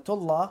wa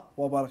rahmatullah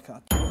wa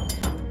barakatuh.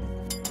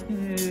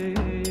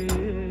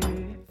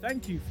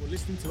 Thank you for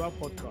listening to our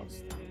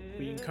podcast.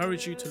 We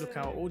encourage you to look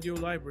at our audio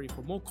library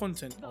for more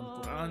content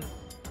on Quran,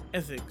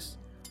 ethics,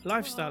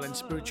 lifestyle and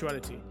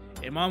spirituality.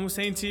 Imam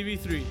Hussein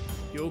TV3,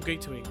 your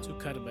gateway to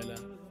Karbala.